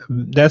 And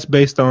that's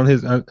based on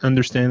his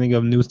understanding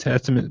of New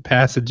Testament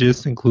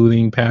passages,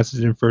 including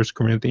passage in 1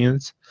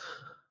 Corinthians,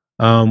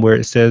 where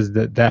it says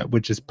that that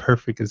which is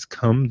perfect has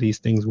come, these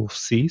things will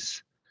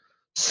cease.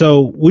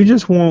 So we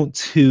just want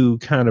to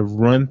kind of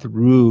run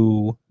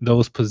through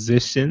those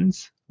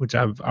positions, which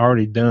I've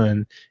already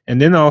done,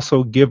 and then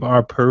also give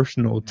our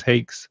personal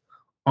takes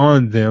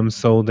on them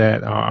so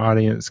that our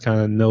audience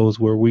kind of knows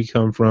where we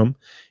come from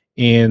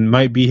and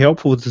might be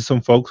helpful to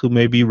some folks who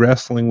may be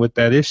wrestling with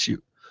that issue,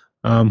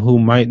 who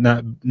might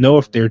not know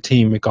if they're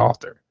Team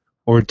MacArthur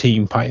or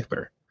Team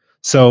Piper.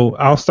 So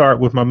I'll start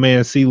with my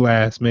man C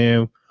last,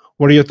 man.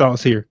 What are your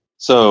thoughts here?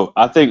 So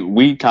I think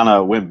we kind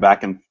of went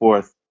back and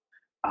forth.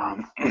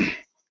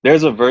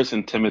 There's a verse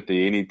in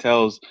Timothy, and he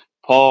tells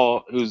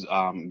Paul, who's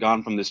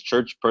gone from this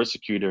church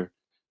persecutor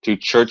to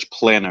church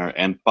planner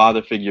and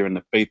father figure in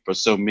the faith for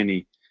so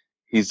many,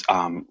 he's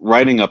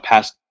writing a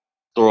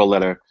pastoral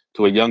letter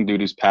to a young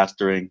dude who's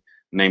pastoring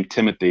named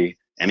Timothy,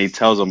 and he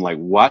tells him, like,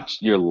 watch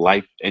your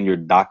life and your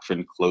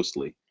doctrine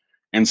closely.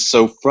 And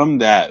so from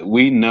that,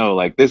 we know,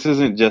 like, this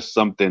isn't just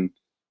something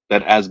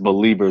that as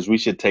believers we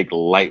should take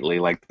lightly.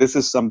 Like, this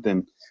is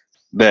something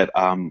that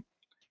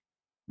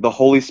the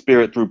Holy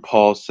Spirit through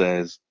Paul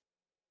says,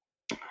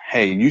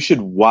 hey, you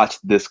should watch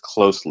this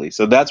closely.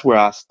 So that's where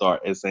I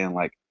start, is saying,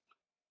 like,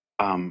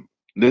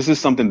 this is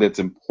something that's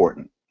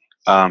important.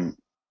 The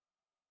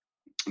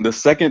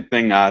second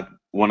thing I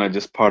want to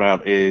just part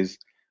out is,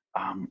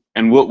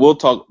 and we'll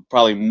talk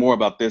probably more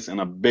about this in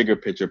a bigger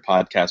picture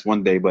podcast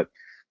one day, but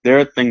there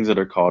are things that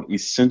are called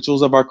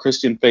essentials of our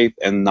Christian faith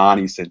and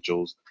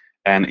non-essentials.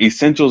 And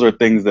essentials are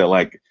things that,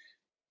 like,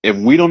 if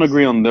we don't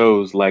agree on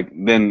those, like,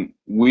 then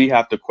we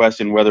have to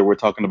question whether we're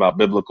talking about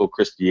biblical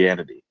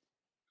Christianity.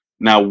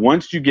 Now,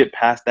 once you get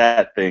past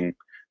that thing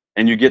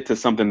and you get to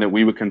something that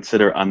we would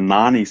consider a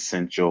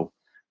non-essential,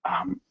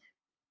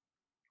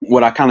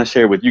 what I kind of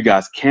share with you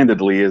guys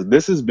candidly is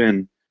this has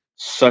been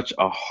such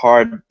a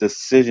hard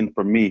decision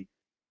for me,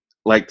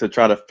 like, to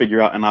try to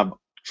figure out, and I've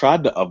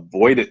tried to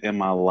avoid it in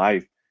my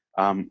life.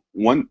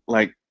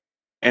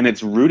 And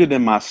it's rooted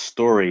in my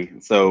story.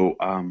 So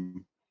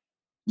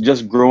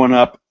just growing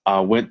up, I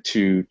went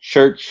to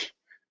church,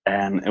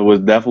 and it was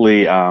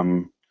definitely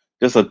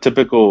just a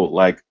typical,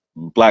 like,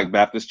 Black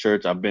Baptist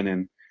church. I've been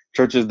in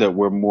churches that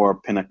were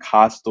more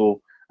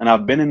Pentecostal, and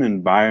I've been in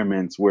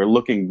environments where,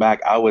 looking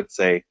back, I would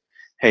say,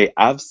 hey,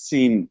 I've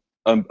seen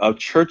a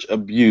church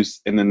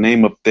abuse in the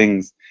name of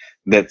things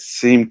that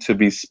seem to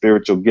be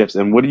spiritual gifts.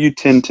 And what do you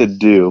tend to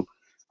do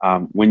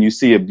when you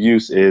see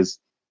abuse is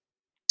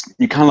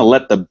you kind of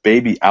let the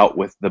baby out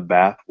with the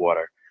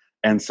bathwater.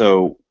 And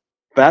so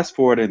fast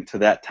forward into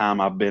that time,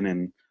 I've been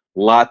in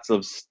lots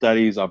of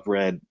studies. I've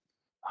read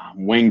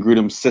Wayne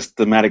Grudem's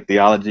systematic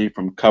theology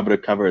from cover to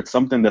cover. It's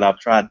something that I've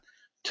tried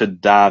to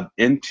dive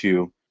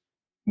into,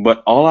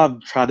 but all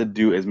I've tried to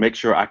do is make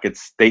sure I could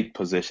state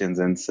positions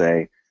and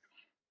say,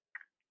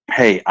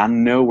 hey, I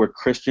know where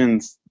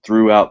Christians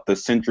throughout the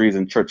centuries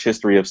in church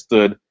history have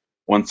stood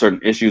on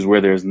certain issues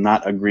where there's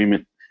not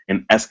agreement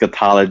in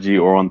eschatology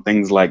or on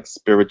things like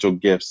spiritual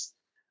gifts.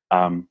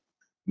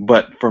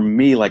 But for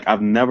me, like,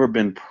 I've never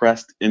been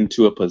pressed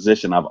into a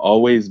position. I've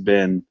always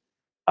been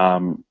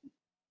kind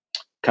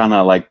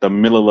of like the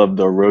middle of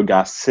the road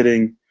guy,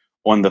 sitting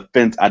on the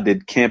fence. I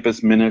did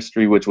campus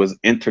ministry, which was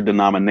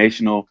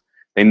interdenominational.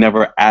 They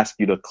never asked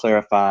you to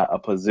clarify a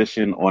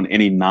position on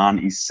any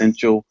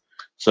non-essential.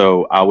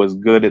 So I was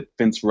good at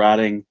fence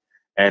riding.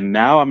 And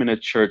now I'm in a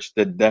church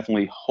that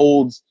definitely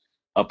holds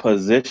a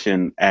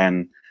position.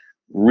 And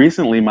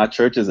recently my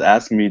church has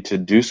asked me to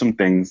do some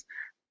things.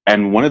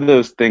 And one of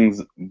those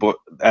things,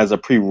 as a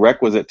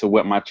prerequisite to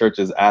what my church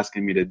is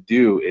asking me to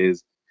do,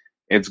 is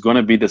it's going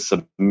to be to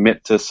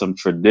submit to some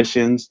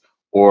traditions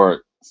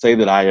or say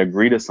that I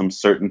agree to some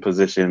certain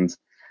positions.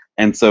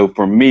 And so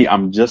for me,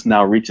 I'm just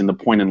now reaching the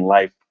point in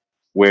life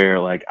where,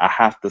 like, I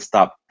have to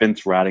stop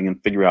fence riding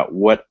and figure out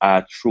what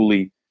I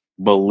truly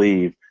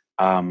believe.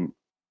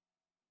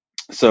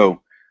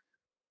 So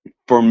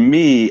for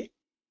me,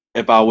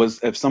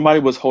 if somebody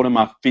was holding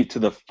my feet to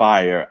the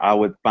fire, I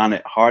would find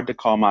it hard to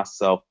call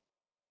myself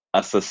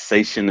a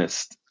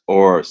cessationist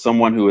or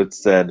someone who had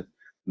said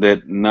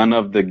that none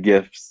of the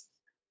gifts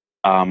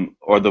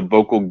or the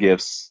vocal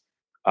gifts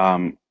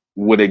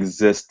would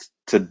exist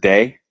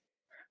today.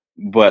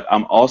 But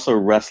I'm also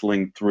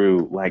wrestling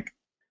through, like,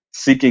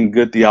 seeking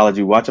good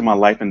theology, watching my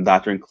life and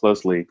doctrine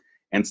closely,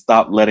 and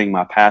stop letting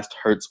my past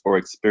hurts or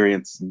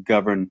experience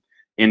govern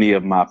any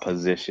of my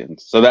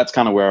positions. So that's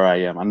kind of where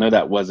I am. I know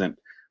that wasn't,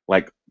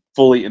 like,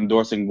 fully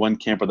endorsing one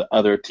camp or the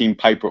other, Team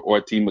Piper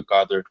or Team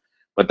MacArthur,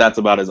 but that's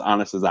about as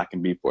honest as I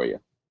can be for you.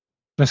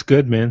 That's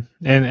good, man.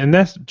 And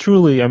that's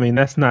truly, I mean,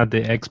 that's not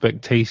the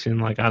expectation.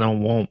 Like, I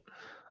don't want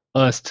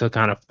us to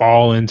kind of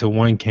fall into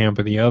one camp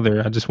or the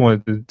other. I just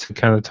wanted to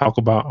kind of talk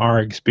about our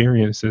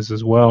experiences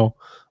as well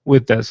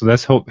with that. So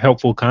that's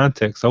helpful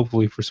context,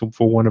 hopefully,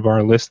 for one of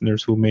our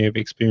listeners who may have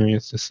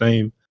experienced the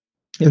same.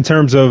 In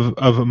terms of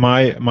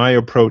my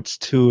approach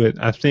to it,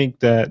 I think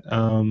that,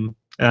 and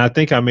I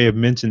think I may have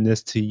mentioned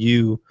this to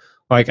you,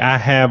 like, I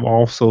have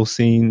also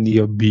seen the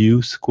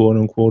abuse, quote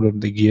unquote, of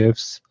the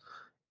gifts.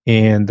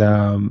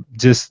 And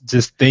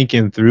just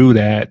thinking through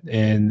that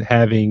and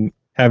having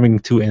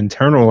to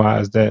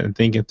internalize that and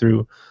thinking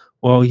through,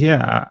 well,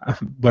 yeah,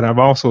 but I've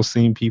also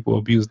seen people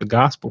abuse the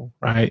gospel,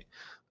 right?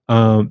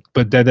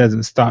 But that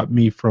doesn't stop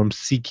me from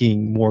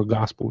seeking more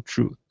gospel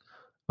truth,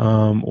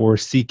 or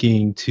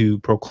seeking to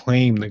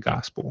proclaim the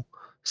gospel.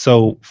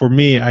 So for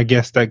me, I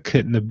guess that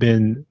couldn't have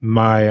been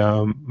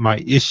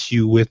my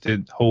issue with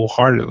it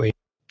wholeheartedly.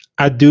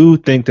 I do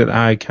think that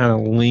I kind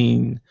of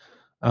lean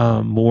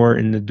more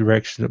in the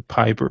direction of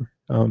Piper,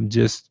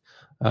 just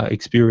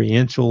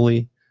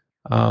experientially.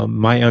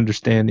 My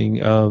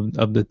understanding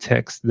of the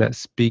texts that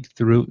speak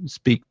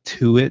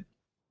to it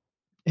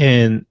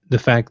And the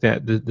fact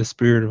that the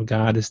Spirit of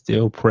God is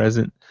still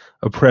present,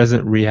 a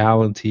present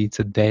reality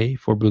today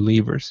for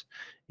believers,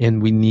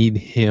 and we need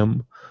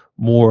Him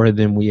more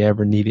than we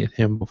ever needed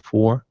Him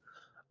before.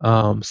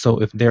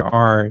 So if there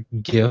are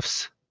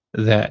gifts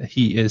that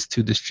He is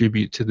to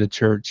distribute to the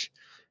church,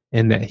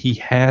 and that He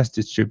has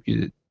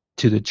distributed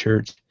to the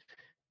church,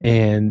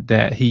 and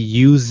that He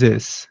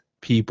uses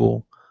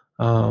people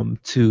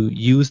to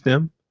use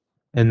them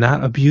and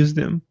not abuse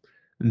them,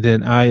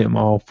 then I am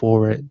all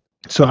for it.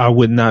 So I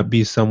would not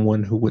be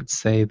someone who would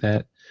say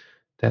that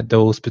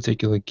those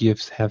particular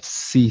gifts have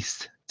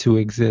ceased to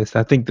exist.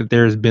 I think that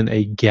there has been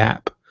a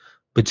gap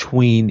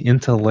between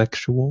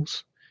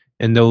intellectuals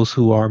and those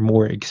who are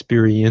more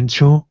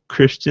experiential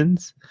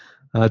Christians,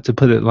 to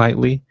put it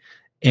lightly,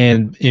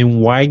 and in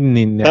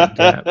widening that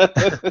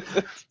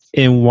gap.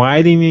 In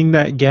widening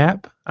that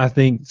gap, I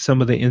think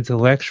some of the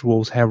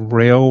intellectuals have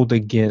railed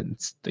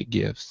against the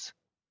gifts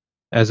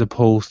as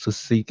opposed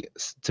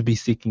to be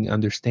seeking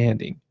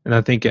understanding. And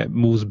I think it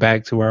moves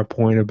back to our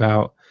point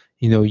about,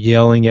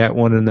 yelling at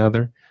one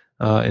another,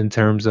 in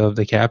terms of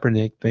the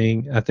Kaepernick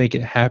thing. I think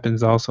it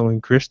happens also in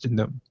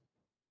Christendom.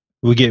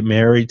 We get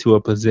married to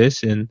a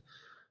position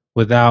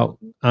without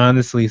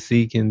honestly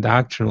seeking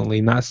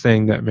doctrinally. Not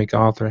saying that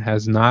MacArthur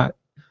has not,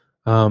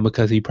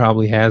 because he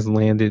probably has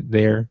landed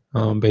there,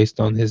 based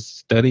on his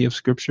study of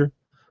Scripture.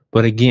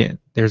 But again,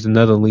 there's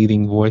another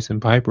leading voice in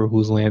Piper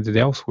who's landed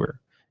elsewhere.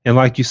 And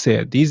like you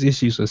said, these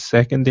issues are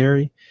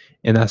secondary.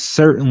 And I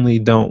certainly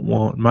don't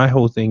want, my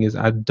whole thing is,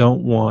 I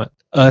don't want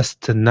us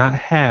to not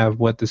have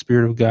what the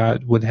Spirit of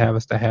God would have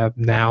us to have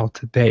now,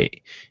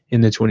 today,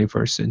 in the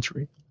 21st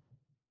century.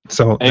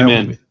 So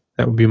Amen.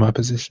 that would be my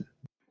position.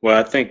 Well,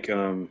 I think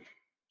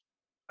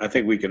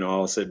we can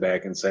all sit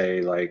back and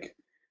say, like,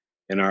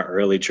 in our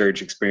early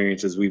church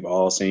experiences, we've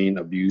all seen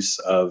abuse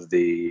of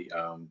the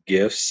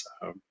gifts.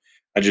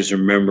 I just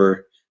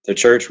remember the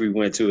church we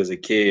went to as a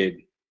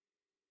kid.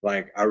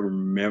 Like, I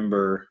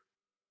remember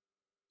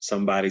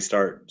somebody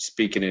start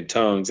speaking in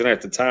tongues, and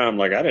at the time,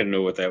 like, I didn't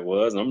know what that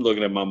was. And I'm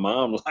looking at my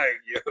mom like,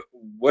 yo,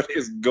 what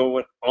is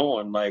going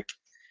on? Like,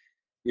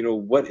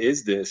 what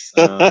is this?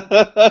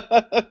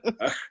 I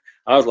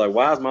was like,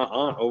 why is my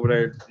aunt over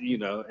there?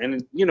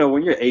 And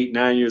when you're 8,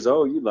 9 years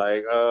old, you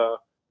like,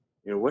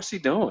 what's she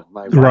doing? Like,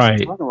 why is she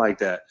Right. talking like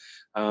that?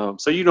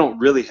 So you don't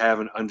really have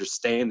a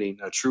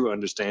true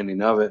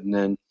understanding of it. And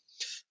then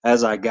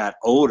as I got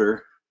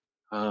older,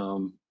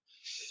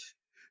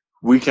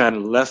 we kind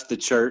of left the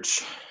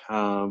church.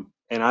 And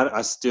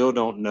I still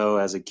don't know,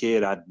 as a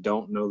kid, I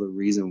don't know the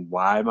reason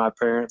why my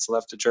parents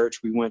left the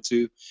church we went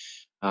to.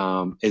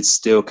 It's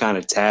still kind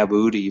of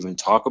taboo to even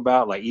talk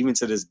about. Like, even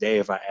to this day,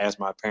 if I ask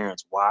my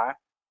parents why,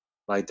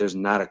 like, there's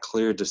not a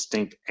clear,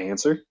 distinct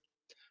answer.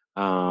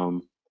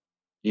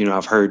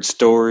 I've heard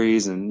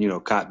stories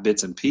and, caught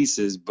bits and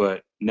pieces,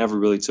 but never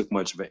really took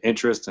much of an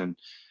interest. And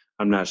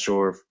I'm not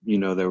sure if,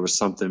 there was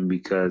something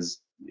because,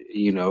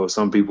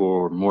 some people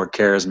were more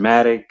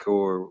charismatic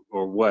or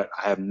what.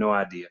 I have no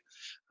idea.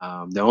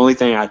 The only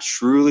thing I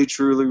truly,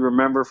 truly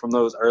remember from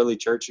those early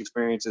church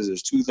experiences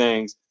is two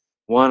things.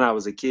 One, I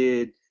was a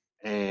kid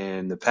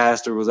and the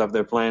pastor was up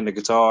there playing the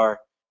guitar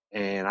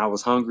and I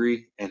was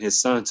hungry and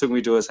his son took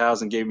me to his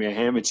house and gave me a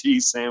ham and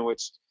cheese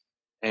sandwich.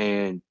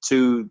 And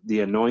two, the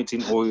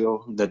anointing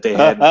oil that they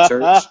had in the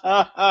church.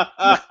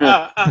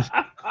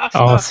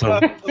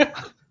 Awesome.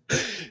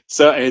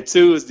 So, and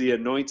two is the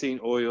anointing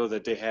oil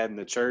that they had in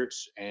the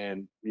church.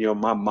 And,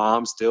 my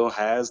mom still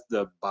has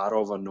the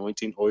bottle of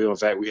anointing oil. In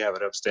fact, we have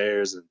it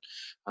upstairs.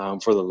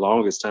 And for the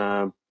longest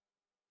time,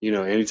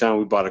 anytime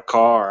we bought a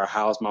car or a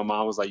house, my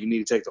mom was like, you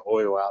need to take the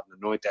oil out and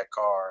anoint that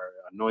car, or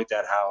anoint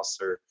that house.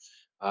 Or,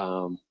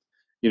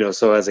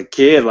 so as a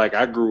kid, like,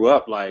 I grew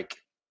up like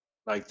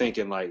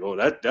thinking like, oh,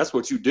 that's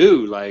what you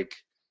do. Like,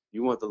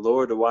 you want the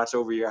Lord to watch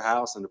over your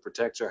house and to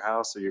protect your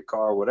house or your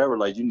car or whatever.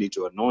 Like, you need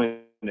to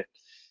anoint it.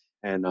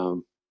 And,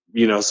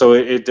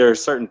 so there are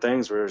certain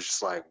things where it's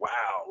just like,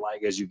 wow,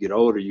 like, as you get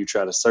older, you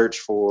try to search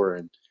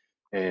for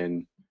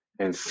and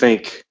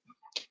think,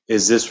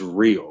 is this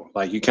real?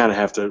 Like, you kind of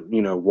have to,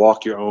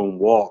 walk your own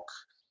walk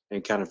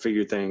and kind of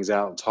figure things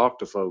out and talk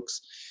to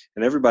folks.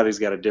 And everybody's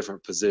got a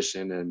different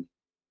position.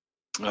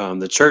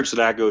 And the church that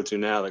I go to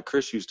now, that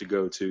Chris used to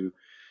go to,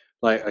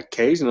 like,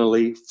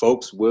 occasionally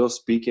folks will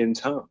speak in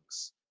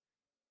tongues.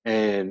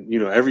 And,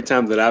 every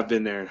time that I've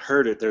been there and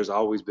heard it, there's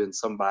always been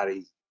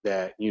somebody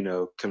that,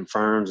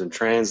 confirms and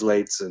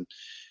translates. And,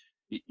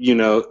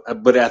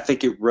 but I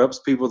think it rubs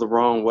people the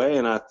wrong way.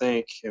 And I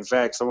think, in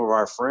fact, some of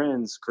our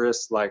friends,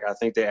 Chris, like, I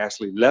think they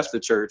actually left the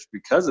church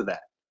because of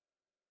that.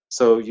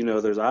 So,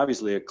 there's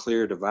obviously a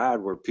clear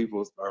divide where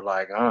people are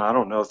like, I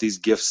don't know if these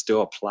gifts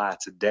still apply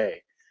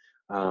today.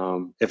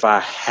 If I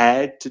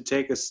had to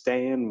take a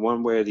stand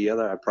one way or the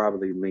other, I'd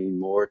probably lean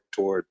more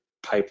toward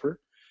Piper,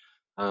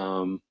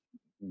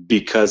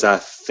 because I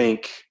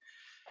think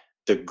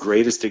the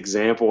greatest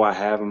example I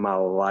have in my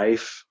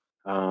life,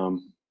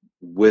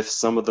 with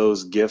some of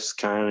those gifts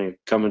kind of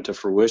coming to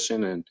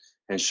fruition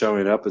and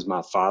showing up, is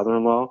my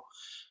father-in-law.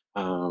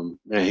 And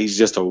he's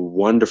just a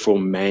wonderful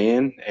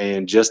man,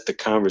 and just the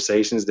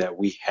conversations that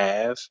we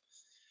have.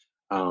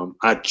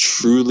 I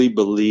truly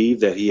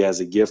believe that he has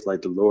a gift,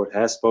 like the Lord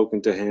has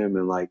spoken to him,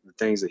 and like the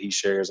things that he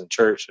shares in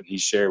church and he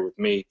shared with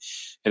me.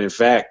 And in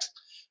fact,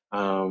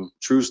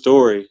 true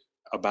story,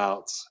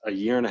 about a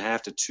year and a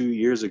half to 2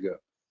 years ago,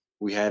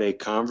 we had a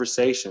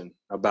conversation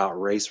about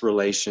race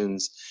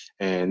relations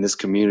and this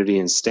community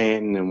in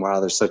Stanton and why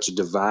there's such a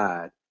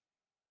divide.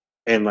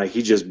 And like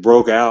he just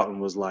broke out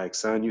and was like,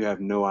 son, you have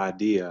no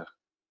idea,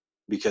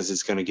 because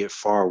it's going to get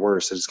far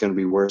worse. It's going to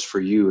be worse for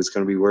you. It's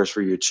going to be worse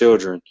for your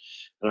children.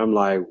 And I'm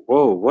like,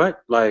 whoa,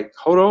 what? Like,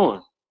 hold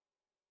on.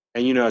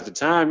 And, you know, at the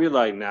time, you're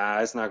like, nah,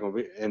 it's not going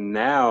to be. And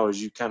now,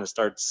 as you kind of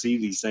start to see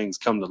these things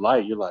come to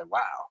light, you're like,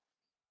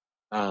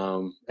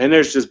 wow. And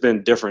there's just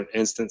been different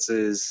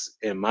instances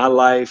in my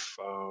life,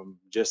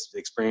 just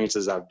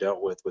experiences I've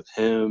dealt with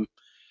him.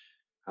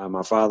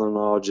 My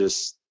father-in-law,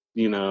 just,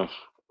 you know,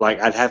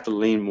 like I'd have to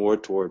lean more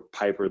toward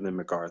Piper than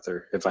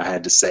MacArthur if I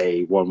had to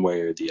say one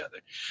way or the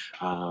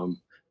other.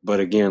 But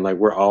again, like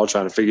we're all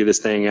trying to figure this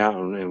thing out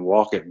and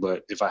walk it.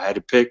 But if I had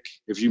to pick,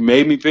 if you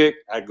made me pick,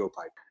 I'd go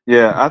Piper.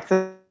 Yeah, I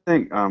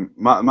think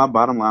my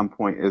bottom line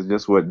point is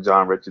just what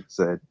John Richards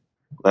said.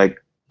 Like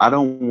I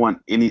don't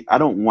want any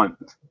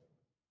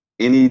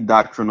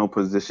doctrinal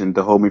position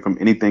to hold me from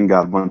anything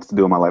God wants to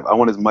do in my life. I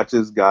want as much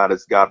as God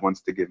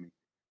wants to give me.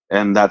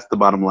 And that's the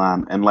bottom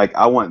line. And like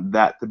I want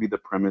that to be the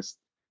premise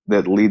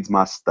that leads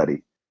my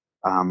study.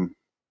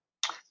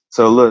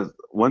 So look,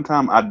 one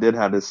time I did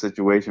have this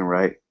situation,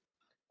 right?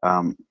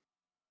 I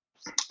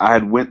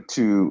had went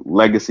to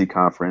Legacy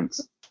Conference,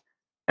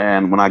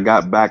 and when I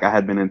got back, I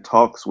had been in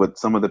talks with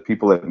some of the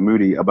people at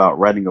Moody about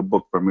writing a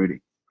book for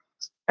Moody.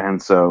 And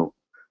so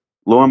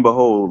lo and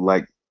behold,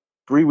 like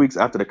 3 weeks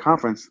after the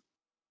conference,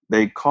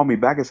 they call me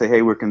back and say,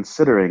 hey, we're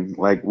considering,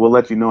 like, we'll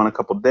let you know in a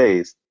couple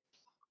days.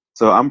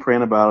 So I'm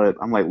praying about it.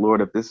 I'm like,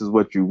 Lord, if this is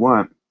what you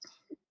want.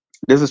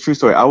 This is a true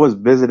story. I was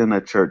visiting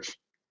a church,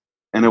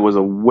 and it was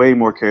a way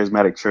more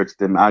charismatic church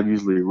than I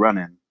usually run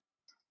in.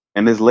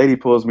 And this lady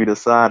pulls me to the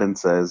side and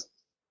says,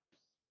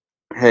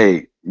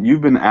 hey, you've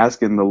been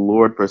asking the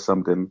Lord for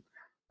something,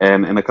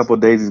 and in a couple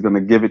of days he's going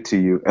to give it to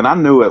you. And I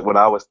knew it, what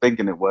I was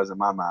thinking it was in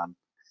my mind.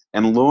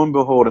 And lo and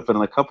behold, if in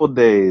a couple of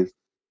days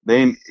they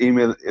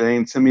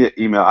ain't send me an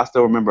email. I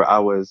still remember I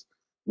was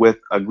with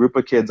a group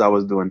of kids I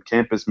was doing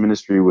campus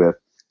ministry with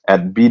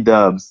at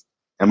B-Dubs,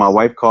 and my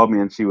wife called me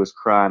and she was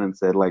crying and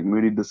said, like,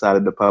 Moody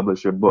decided to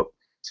publish your book.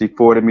 She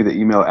forwarded me the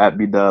email at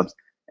B-Dubs,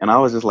 and I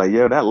was just like,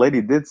 yo, that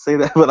lady did say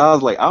that, but I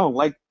was like, I don't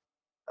like,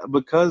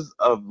 because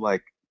of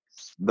like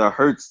the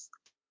hurts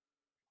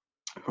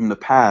from the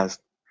past,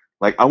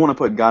 like I want to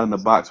put God in the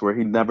box where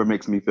he never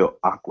makes me feel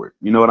awkward.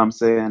 You know what I'm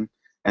saying?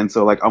 And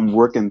so like I'm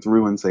working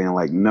through and saying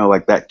like, no,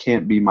 like that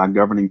can't be my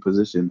governing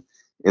position,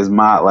 is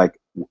my like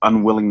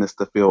unwillingness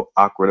to feel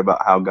awkward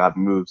about how God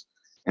moves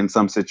in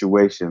some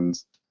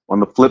situations. On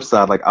the flip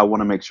side, like I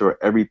want to make sure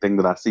everything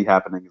that I see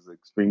happening is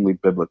extremely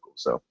biblical.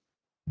 So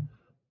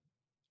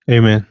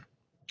Amen.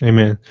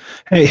 Amen.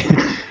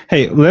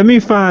 Hey, let me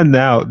find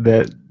out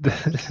that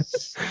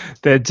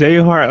that Jay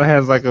Hart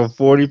has like a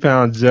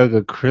 40-pound jug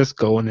of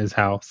Crisco in his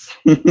house.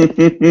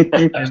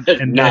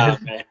 And Nah,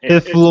 that man.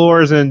 his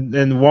floors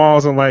and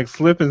walls are like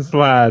slip and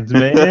slides,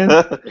 man.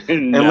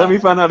 And let me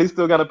find out he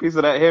still got a piece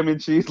of that ham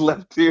and cheese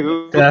left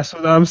too. That's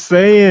what I'm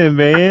saying,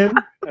 man.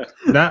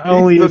 Not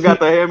only He still is got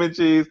the ham and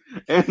cheese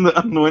and the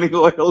anointing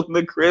oil in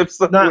the crib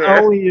somewhere. not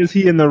only is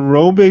he an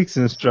aerobics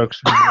instructor,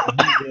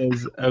 but he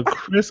is a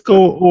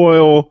Crisco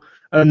oil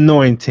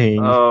anointing.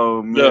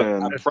 Oh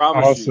man, Look, I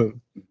promise you,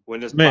 Awesome. when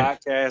this Man.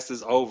 podcast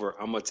is over,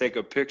 I'm gonna take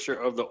a picture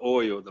of the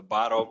oil, the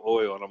bottle of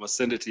oil, and I'm gonna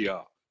send it to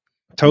y'all.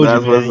 Told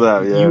That's you, what's man.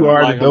 up, yeah. You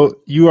are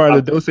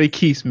Like, the Dose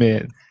Keys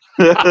man.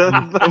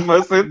 The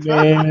most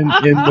Man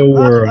in the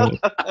world.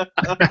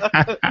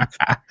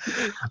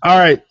 All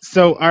right.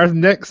 So our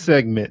next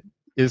segment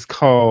is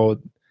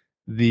called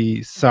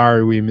the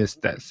Sorry We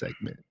Missed That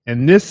segment.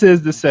 And this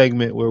is the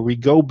segment where we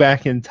go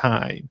back in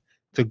time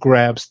to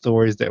grab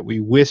stories that we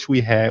wish we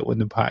had when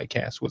the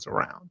podcast was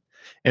around.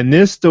 And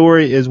this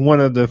story is one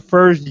of the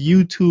first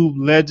YouTube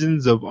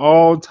legends of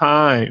all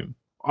time.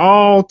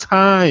 All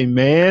time,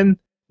 man.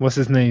 What's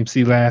his name,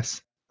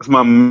 C-Lass? It's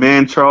my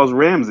man Charles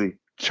Ramsey.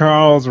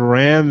 Charles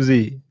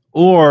Ramsey,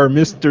 or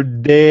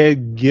Mr.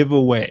 Dead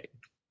Giveaway.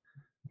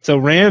 So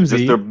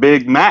Ramsey, Mr.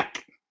 Big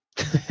Mac.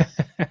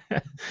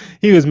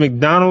 he was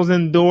McDonald's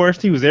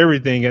endorsed. He was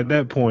everything at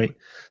that point.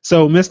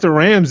 So Mr.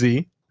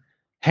 Ramsey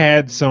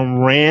had some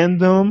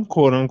random,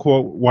 quote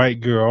unquote,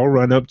 white girl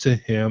run up to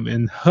him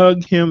and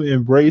hug him,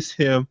 embrace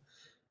him.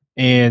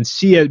 And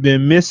she had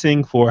been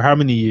missing for how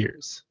many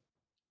years?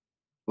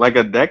 Like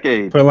a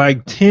decade. For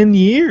like 10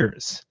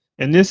 years.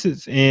 And this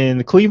is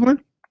in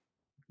Cleveland?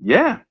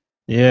 Yeah.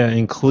 Yeah,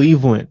 in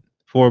Cleveland.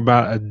 For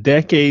about a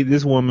decade,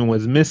 this woman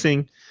was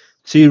missing.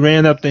 She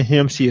ran up to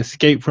him. She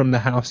escaped from the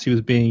house she was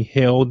being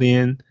held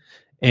in.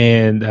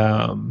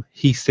 And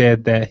he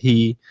said that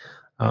he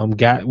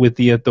got with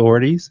the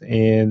authorities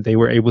and they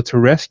were able to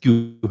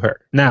rescue her.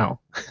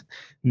 Now,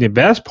 the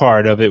best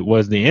part of it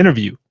was the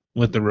interview.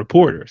 with the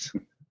reporters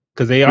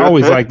because they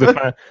always like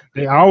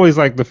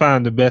to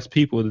find the best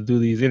people to do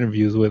these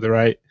interviews with,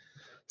 right?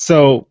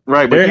 So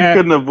Right, but they're he at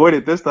couldn't avoid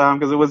it this time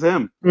because it was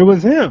him. it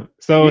was him.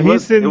 So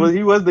he's sitting.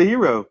 He was the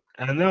hero.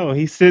 I know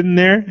he's sitting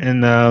there,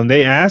 and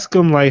they ask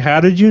him like,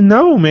 "How did you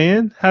know,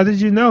 man? How did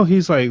you know?"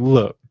 He's like,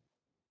 "Look,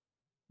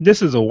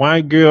 this is a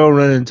white girl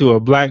running into a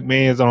black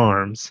man's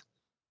arms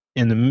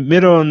in the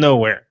middle of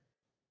nowhere.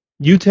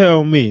 You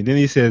tell me." Then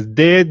he says,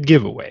 dead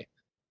giveaway,"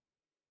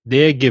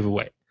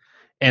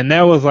 and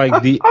that was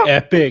like the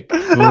epic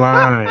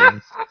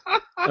line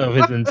of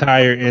his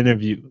entire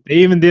interview. They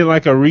even did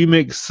like a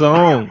remix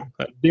song,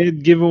 a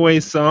dead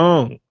giveaway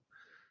song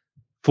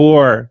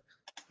for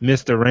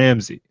Mr.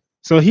 Ramsey.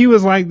 So he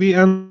was like the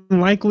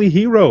unlikely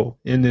hero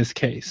in this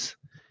case.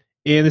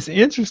 And it's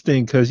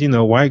interesting because,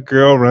 white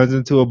girl runs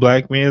into a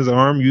black man's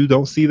arm. You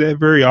don't see that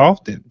very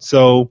often.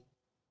 So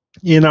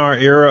in our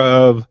era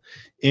of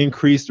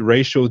increased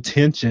racial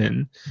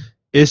tension,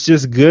 it's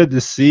just good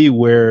to see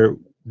where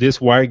this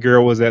white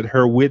girl was at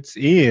her wit's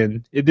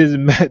end. It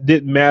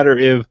didn't matter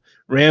if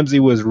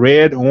Ramsey was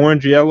red,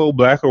 orange, yellow,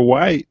 black, or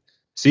white.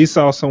 She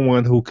saw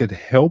someone who could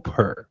help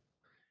her.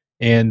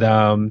 And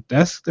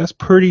that's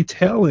pretty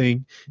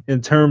telling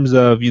in terms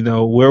of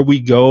where we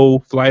go,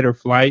 fight or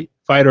flight,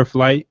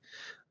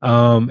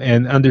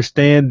 and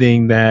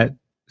understanding that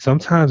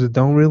sometimes it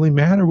don't really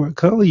matter what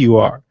color you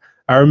are.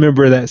 I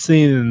remember that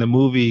scene in the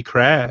movie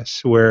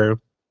Crash where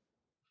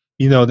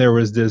there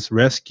was this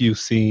rescue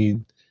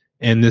scene,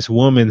 and this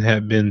woman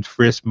had been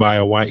frisked by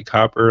a white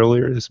cop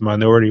earlier, this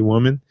minority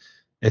woman,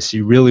 and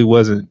she really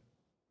wasn't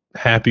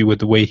happy with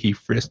the way he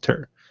frisked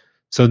her.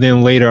 So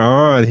then later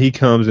on, he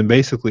comes and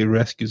basically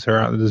rescues her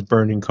out of this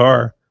burning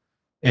car,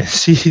 and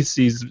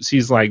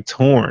she's like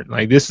torn.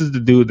 Like, this is the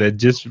dude that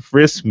just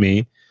frisked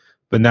me,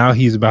 but now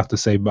he's about to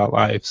save my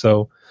life.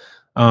 So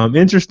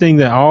interesting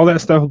that all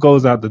that stuff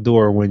goes out the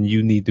door when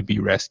you need to be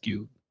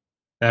rescued.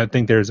 I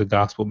think there's a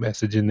gospel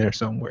message in there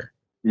somewhere.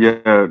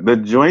 Yeah, the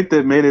joint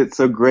that made it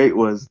so great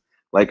was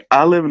like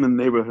I live in a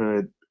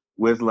neighborhood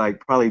with like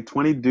probably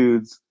 20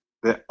 dudes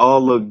that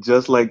all look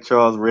just like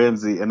Charles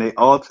Ramsey, and they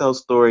all tell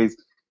stories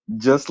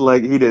just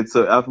like he did.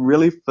 So I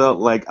really felt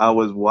like I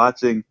was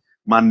watching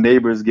my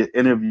neighbors get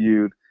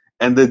interviewed,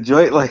 and the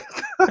joint like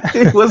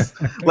it was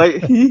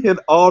like he hit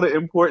all the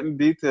important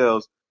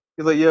details.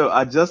 He's like, "Yo,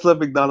 I just left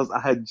McDonald's. I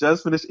had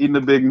just finished eating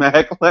a Big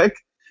Mac." Like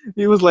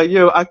he was like,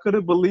 "Yo, I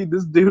couldn't believe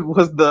this dude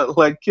was the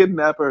like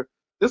kidnapper.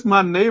 This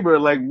my neighbor.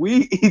 Like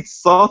we eat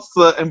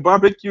salsa and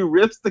barbecue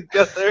ribs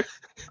together."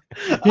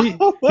 He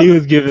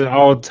was giving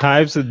all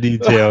types of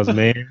details,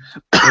 man.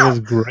 It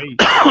was great.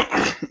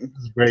 It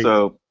was great.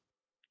 So,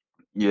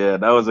 yeah,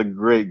 that was a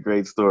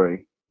great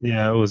story.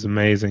 Yeah, it was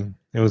amazing.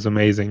 It was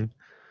amazing.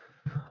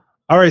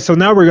 All right, so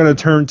now we're going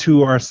to turn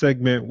to our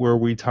segment where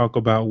we talk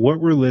about what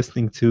we're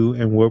listening to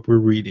and what we're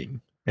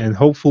reading. And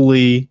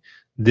hopefully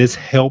this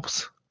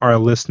helps our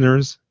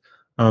listeners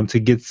to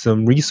get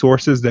some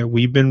resources that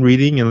we've been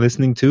reading and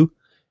listening to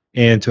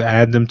and to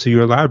add them to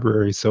your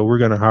library. So we're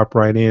going to hop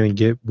right in and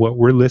get what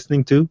we're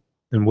listening to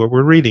and what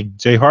we're reading.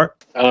 Jay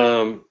Hart?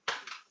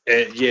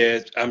 Yeah,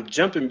 I'm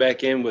jumping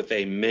back in with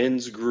a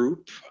men's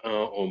group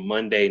on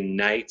Monday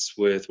nights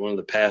with one of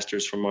the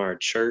pastors from our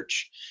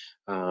church.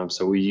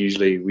 So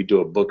we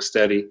do a book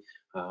study.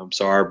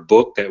 So our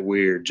book that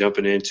we're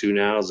jumping into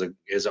now is an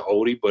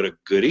oldie but a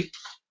goodie,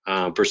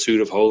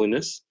 Pursuit of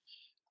Holiness.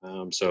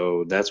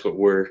 So that's what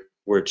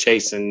we're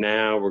chasing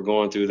now. We're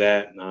going through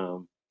that.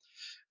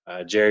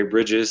 Jerry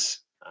Bridges.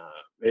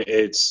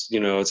 It's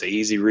an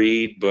easy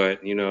read, but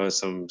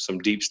some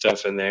deep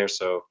stuff in there.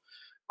 So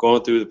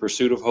going through the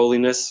Pursuit of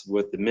Holiness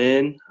with the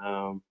men.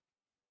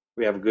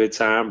 We have a good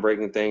time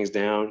breaking things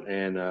down.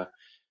 And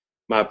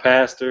my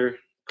pastor,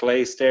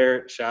 Clay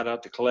Starrett, shout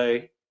out to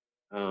Clay.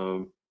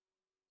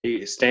 He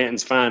is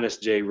Stanton's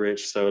finest, Jay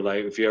Rich. So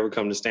like if you ever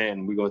come to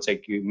Stanton,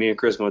 me and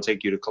Chris gonna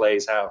take you to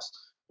Clay's house.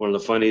 One of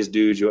the funniest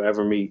dudes you'll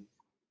ever meet.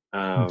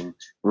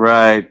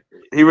 Right.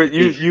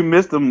 You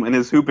missed him in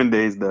his hooping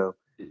days though.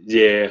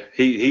 Yeah,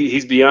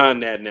 he's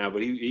beyond that now,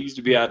 but he used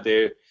to be out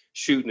there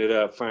shooting it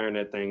up, firing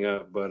that thing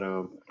up. But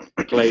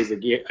Clay's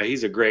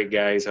he's a great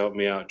guy. He's helped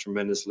me out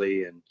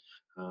tremendously, and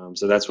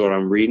so that's what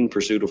I'm reading,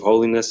 Pursuit of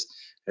Holiness.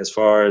 As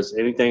far as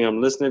anything I'm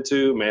listening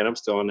to, man, I'm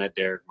still on that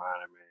Derek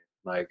Minor, man.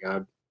 Like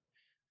I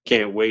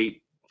can't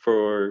wait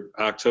for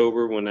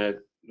October when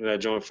that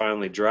joint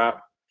finally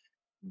dropped.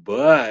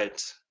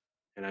 But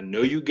and I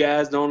know you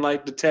guys don't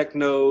like the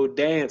techno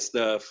dance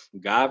stuff.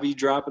 Gavi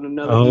dropping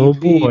another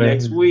EP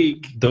next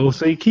week.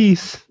 Dose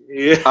Keys.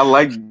 Yeah. I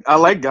like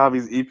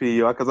Gavi's EP,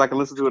 because I can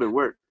listen to it at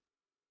work.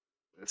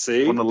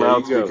 See? On the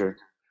loudspeaker.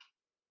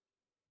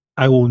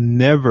 I will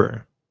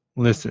never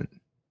listen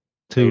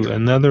to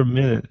another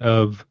minute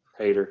of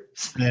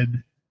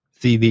said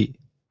CD.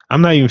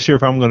 I'm not even sure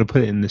if I'm going to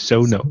put it in the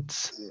show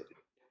notes.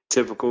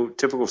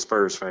 Typical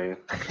Spurs fan.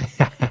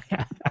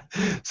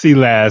 See,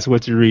 Laz,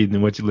 what you're reading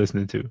and what you're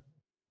listening to.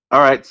 All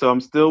right, so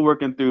I'm still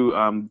working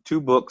through 2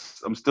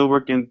 books. I'm still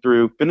working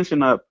through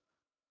finishing up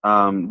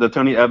the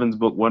Tony Evans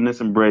book,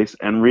 Oneness Embrace,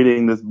 and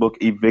reading this book,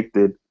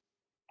 Evicted.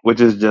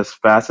 which is just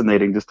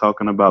fascinating. Just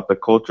talking about the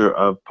culture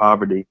of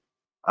poverty.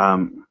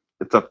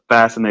 It's a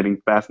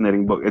fascinating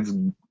book. It's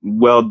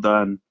well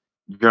done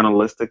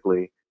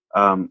journalistically.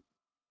 Um,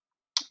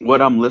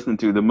 what I'm listening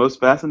to, the most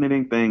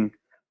fascinating thing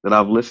that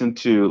I've listened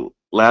to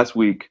last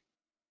week,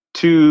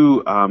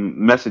 two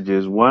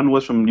messages. One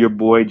was from your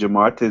boy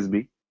Jamar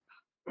Tisby,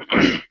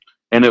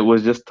 and it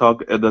was just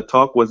talk. The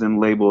talk was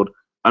labeled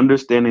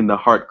 "Understanding the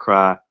Heart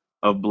Cry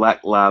of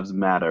Black Lives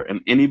Matter,"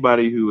 and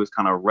anybody who has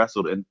kind of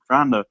wrestled and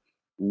trying to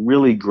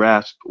really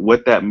grasp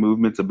what that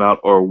movement's about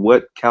or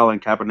what Colin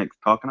Kaepernick's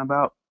talking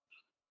about,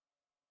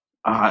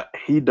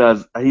 he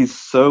does. He's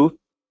so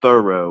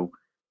thorough.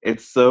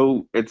 It's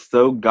so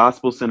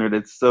gospel centered.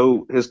 It's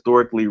so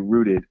historically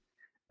rooted,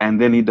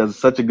 and then he does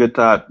such a good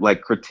job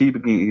like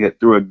critiquing it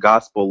through a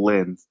gospel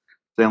lens,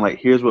 saying like,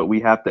 here's what we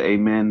have to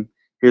amen,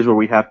 here's where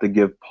we have to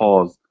give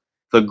pause.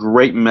 It's a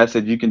great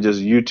message. You can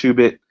just YouTube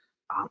it.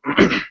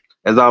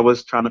 As I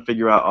was trying to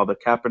figure out all the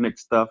Kaepernick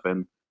stuff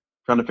and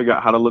trying to figure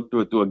out how to look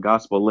through it through a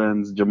gospel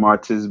lens, Jamar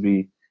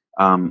Tisby,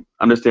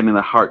 understanding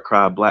the heart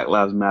cry, Black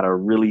Lives Matter,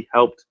 really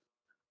helped.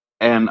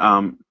 And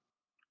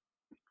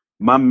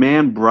my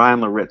man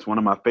Brian Loritz, one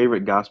of my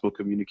favorite gospel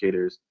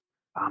communicators,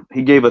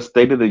 he gave a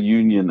State of the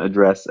Union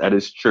address at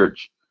his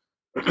church,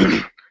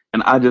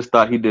 and I just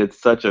thought he did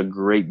such a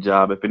great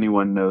job. If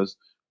anyone knows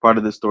part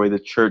of the story, the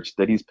church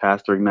that he's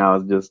pastoring now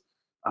is just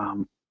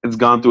it's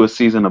gone through a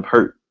season of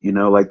hurt.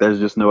 Like there's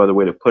just no other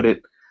way to put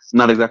it. I'm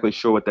not exactly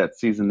sure what that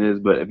season is,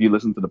 but if you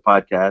listen to the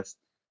podcast,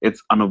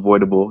 it's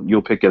unavoidable.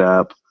 You'll pick it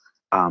up.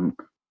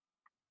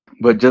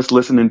 But just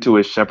listening to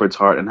his shepherd's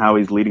heart and how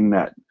he's leading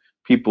that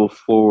people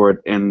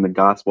forward in the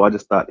gospel, I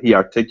just thought he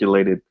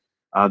articulated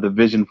the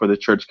vision for the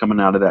church coming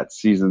out of that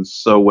season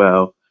so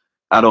well.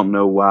 I don't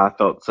know why I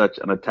felt such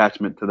an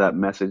attachment to that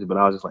message, but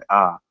I was just like,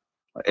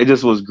 it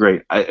just was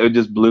great. It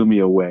just blew me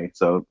away.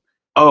 So,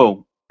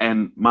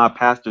 and my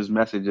pastor's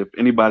message, if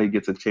anybody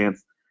gets a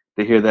chance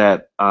to hear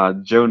that,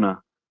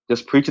 Jonah,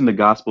 just preaching the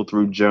gospel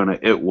through Jonah,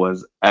 it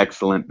was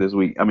excellent this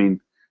week. I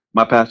mean,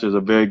 my pastor is a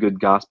very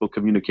good gospel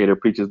communicator,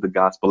 preaches the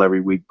gospel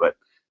every week, but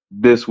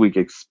this week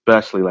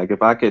especially, like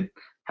if I could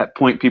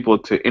point people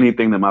to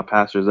anything that my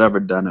pastor's ever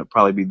done, it'd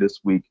probably be this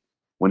week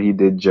when he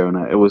did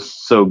Jonah. It was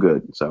so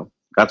good. So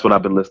that's what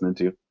I've been listening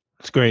to.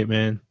 It's great,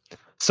 man.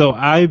 So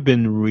I've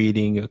been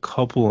reading a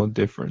couple of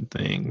different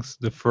things.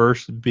 The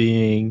first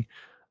being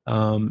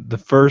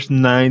the first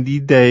 90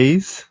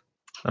 days,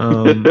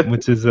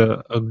 which is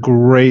a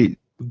great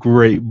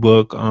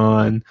book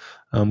on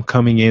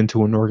coming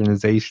into an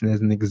organization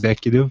as an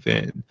executive.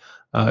 And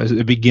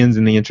it begins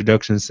in the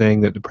introduction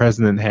saying that the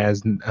president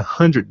has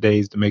 100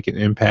 days to make an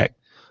impact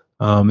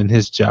in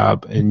his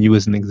job, and you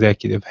as an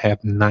executive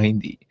have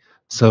 90.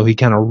 So he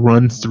kind of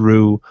runs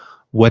through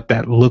what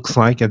that looks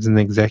like as an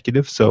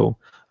executive. So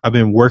I've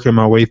been working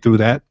my way through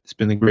that. It's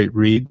been a great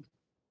read.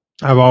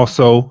 I've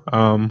also,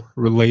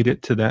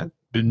 related to that,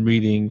 been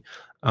reading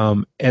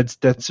Ed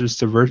Stetzer's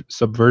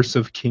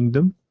Subversive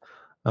Kingdom,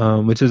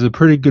 which is a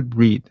pretty good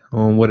read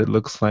on what it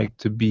looks like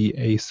to be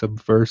a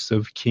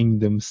subversive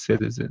kingdom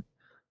citizen.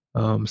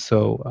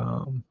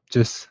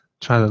 Just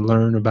trying to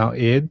learn about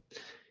Ed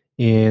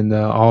and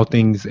all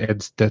things Ed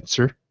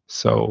Stetzer.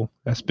 So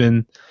that's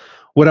been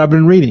what I've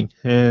been reading,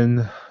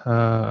 and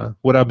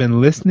what I've been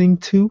listening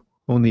to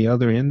on the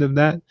other end of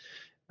that.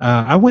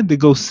 I went to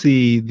go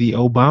see the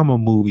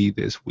Obama movie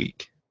this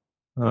week,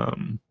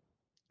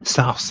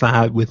 South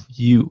Side with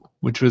You,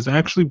 which was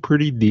actually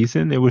pretty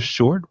decent. It was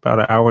short, about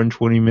an hour and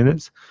 20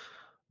 minutes.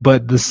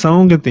 But the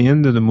song at the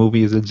end of the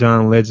movie is a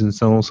John Legend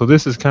song. So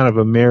this is kind of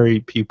a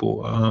married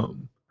people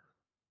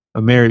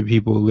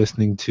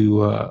listening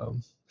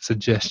to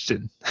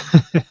suggestion.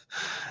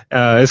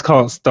 It's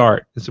called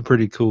Start. It's a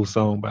pretty cool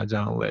song by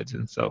John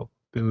Legend. So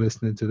been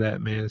listening to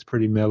that, man. It's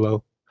pretty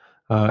mellow.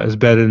 It's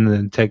better than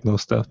the techno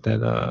stuff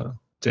that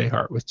Jay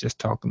Hart was just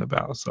talking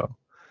about. So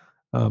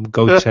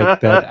go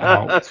check that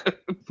out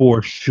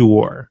for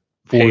sure.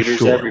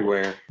 Haters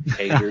everywhere.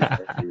 Haters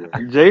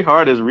everywhere. Jay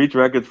Hart is Reach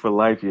Records for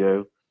life,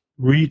 yo.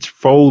 Reach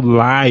for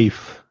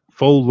life.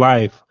 For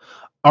life.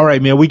 All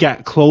right, man. We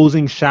got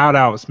closing shout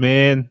outs,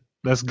 man.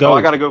 Let's go. Oh,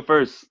 I got to go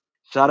first.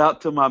 Shout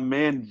out to my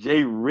man,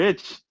 Jay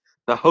Rich,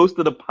 the host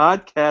of the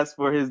podcast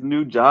for his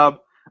new job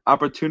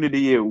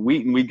opportunity at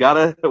Wheaton.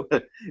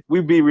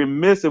 We'd be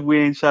remiss if we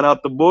ain't shout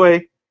out the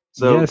boy.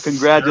 So yes,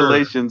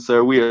 congratulations,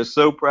 sir. We are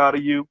so proud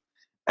of you.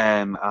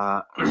 And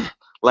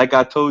like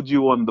I told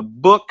you on the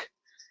book,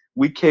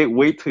 we can't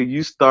wait till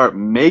you start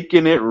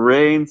making it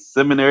rain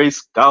seminary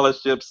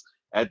scholarships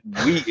at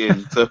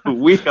Wheaton. So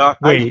we are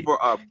hyped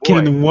for our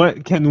boy.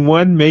 Can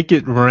one make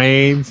it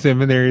rain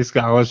seminary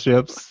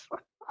scholarships?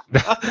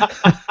 That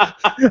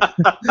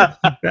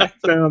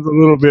sounds a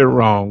little bit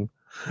wrong.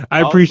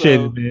 I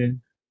appreciate it,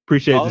 man.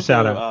 Appreciate the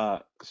shout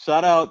out.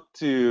 Shout out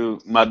to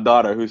my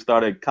daughter who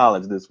started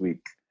college this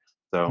week.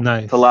 So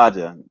nice.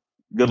 Talaja,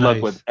 good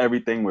luck with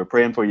everything. We're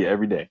praying for you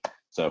every day.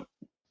 So,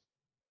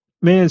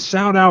 man,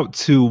 shout out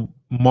to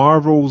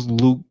Marvel's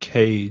Luke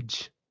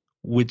Cage,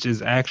 which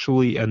is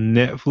actually a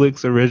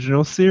Netflix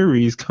original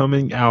series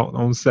coming out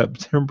on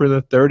September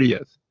the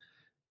 30th.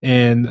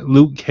 And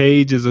Luke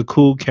Cage is a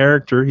cool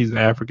character. He's an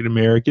African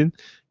American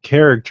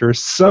character.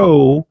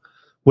 So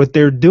what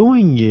they're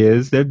doing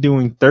is they're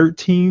doing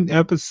 13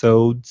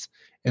 episodes,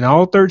 and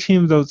all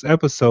 13 of those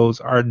episodes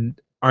are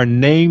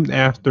named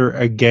after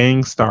a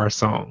Gang Starr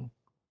song.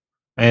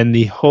 And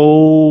the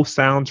whole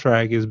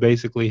soundtrack is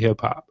basically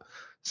hip hop.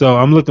 So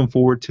I'm looking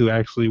forward to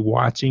actually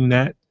watching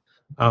that.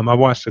 I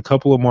watched a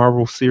couple of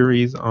Marvel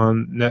series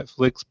on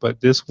Netflix, but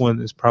this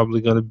one is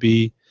probably going to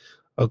be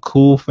a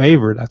cool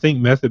favorite. I think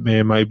Method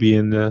Man might be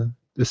in the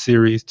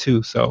series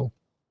too. So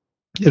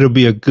it'll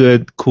be a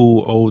good,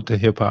 cool ode to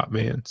hip hop,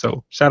 man.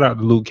 So shout out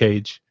to Luke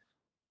Cage.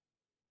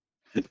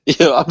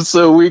 Yeah, I'm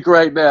so weak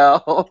right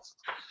now.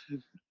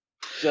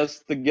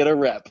 Just to get a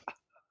rep.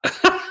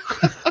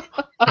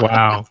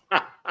 Wow.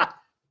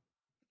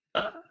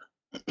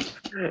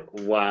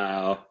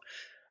 Wow.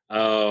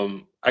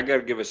 I got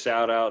to give a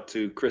shout out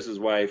to Chris's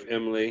wife,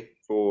 Emily,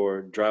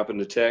 for dropping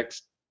the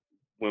text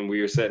when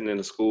we were sitting in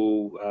the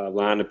school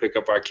line to pick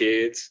up our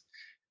kids,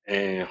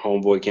 and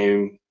homeboy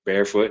came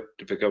barefoot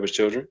to pick up his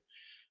children.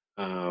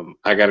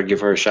 I got to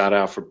give her a shout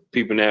out for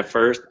peeping that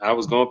first. I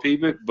was going to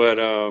peep it, but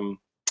I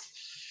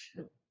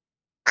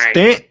ain't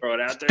gonna throw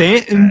it out there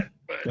Stanton. like that,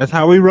 but, That's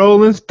how we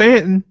roll in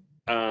Stanton.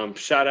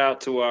 shout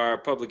out to our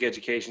public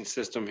education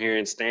system here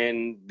in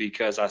Stanton,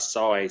 because I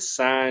saw a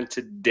sign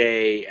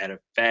today at a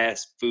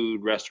fast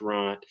food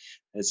restaurant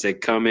that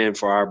said, "Come in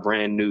for our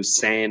brand new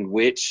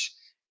sandwich,"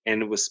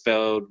 and it was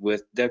spelled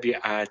with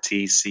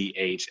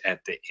WITCH at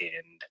the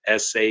end.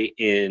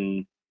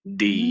 SANDWITCH.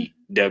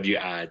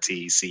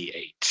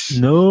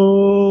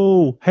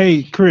 No.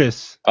 Hey,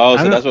 Chris. Oh,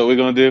 so that's what we're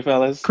gonna do,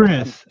 fellas?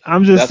 Chris,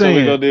 I'm just That's saying.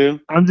 what we're gonna do?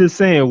 I'm just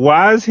saying,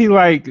 why is he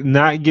like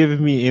not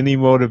giving me any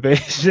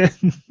motivation?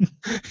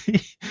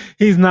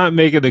 He's not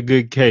making a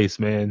good case,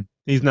 man.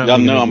 He's not. Y'all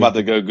making know a I'm good- about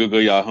to go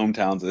Google y'all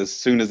hometowns as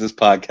soon as this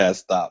podcast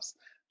stops.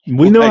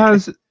 We know how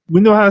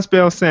to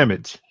spell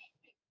sandwich.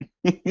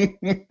 Yo,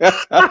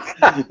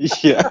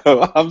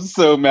 I'm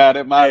so mad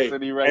at my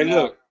city right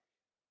now. Look,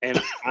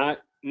 and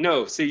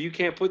see, you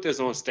can't put this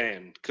on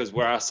Stanton, because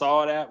where I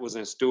saw it at was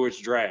in Stewart's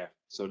Draft.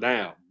 So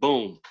now,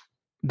 boom.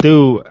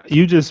 Dude,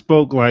 you just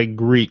spoke like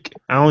Greek.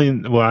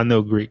 I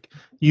know Greek.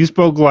 You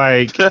spoke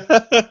like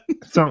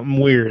something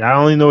weird. I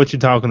don't even know what you're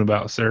talking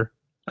about, sir.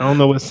 I don't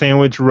know what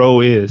sandwich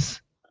row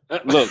is.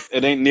 Look,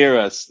 it ain't near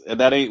us.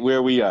 That ain't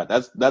where we are.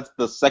 That's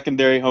the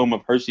secondary home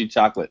of Hershey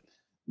chocolate.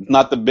 It's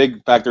not the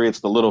big factory, it's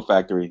the little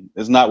factory.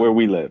 It's not where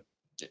we live.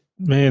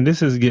 Man,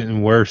 this is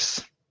getting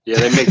worse. Yeah,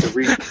 they make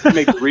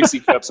the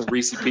Reese cups and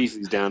Reese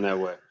Pieces down that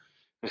way.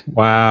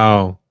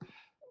 Wow.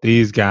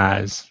 These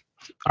guys.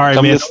 All right,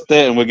 Come man. to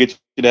Stanton, we'll get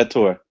you that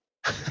tour.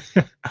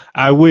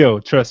 I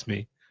will, trust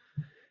me.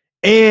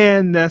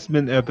 And that's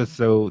been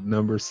episode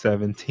number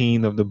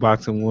 17 of the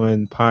Boxing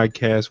One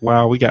podcast.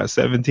 Wow, we got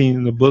 17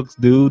 in the books,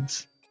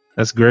 dudes.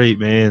 That's great,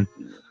 man.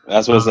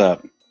 That's what's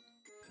up.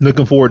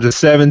 Looking forward to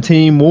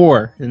 17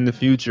 more in the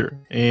future.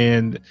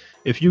 And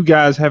if you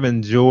guys have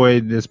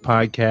enjoyed this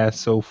podcast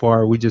so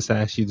far, we just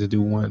ask you to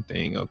do one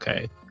thing,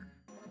 okay?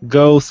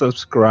 Go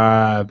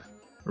subscribe,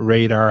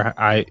 rate it on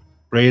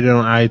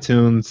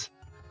iTunes.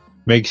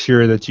 Make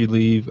sure that you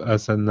leave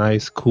us a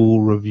nice,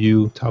 cool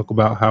review. Talk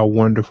about how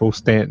wonderful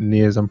Stanton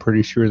is. I'm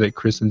pretty sure that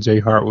Chris and Jay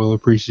Hart will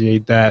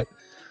appreciate that.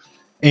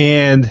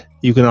 And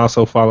you can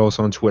also follow us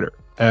on Twitter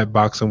at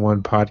Boxing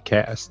One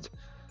Podcast.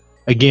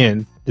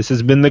 Again, this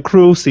has been the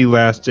crew. See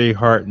Last Jay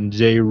Hart and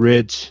Jay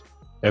Rich,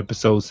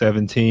 episode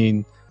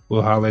 17.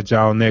 We'll holler at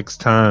y'all next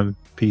time.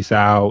 Peace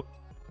out.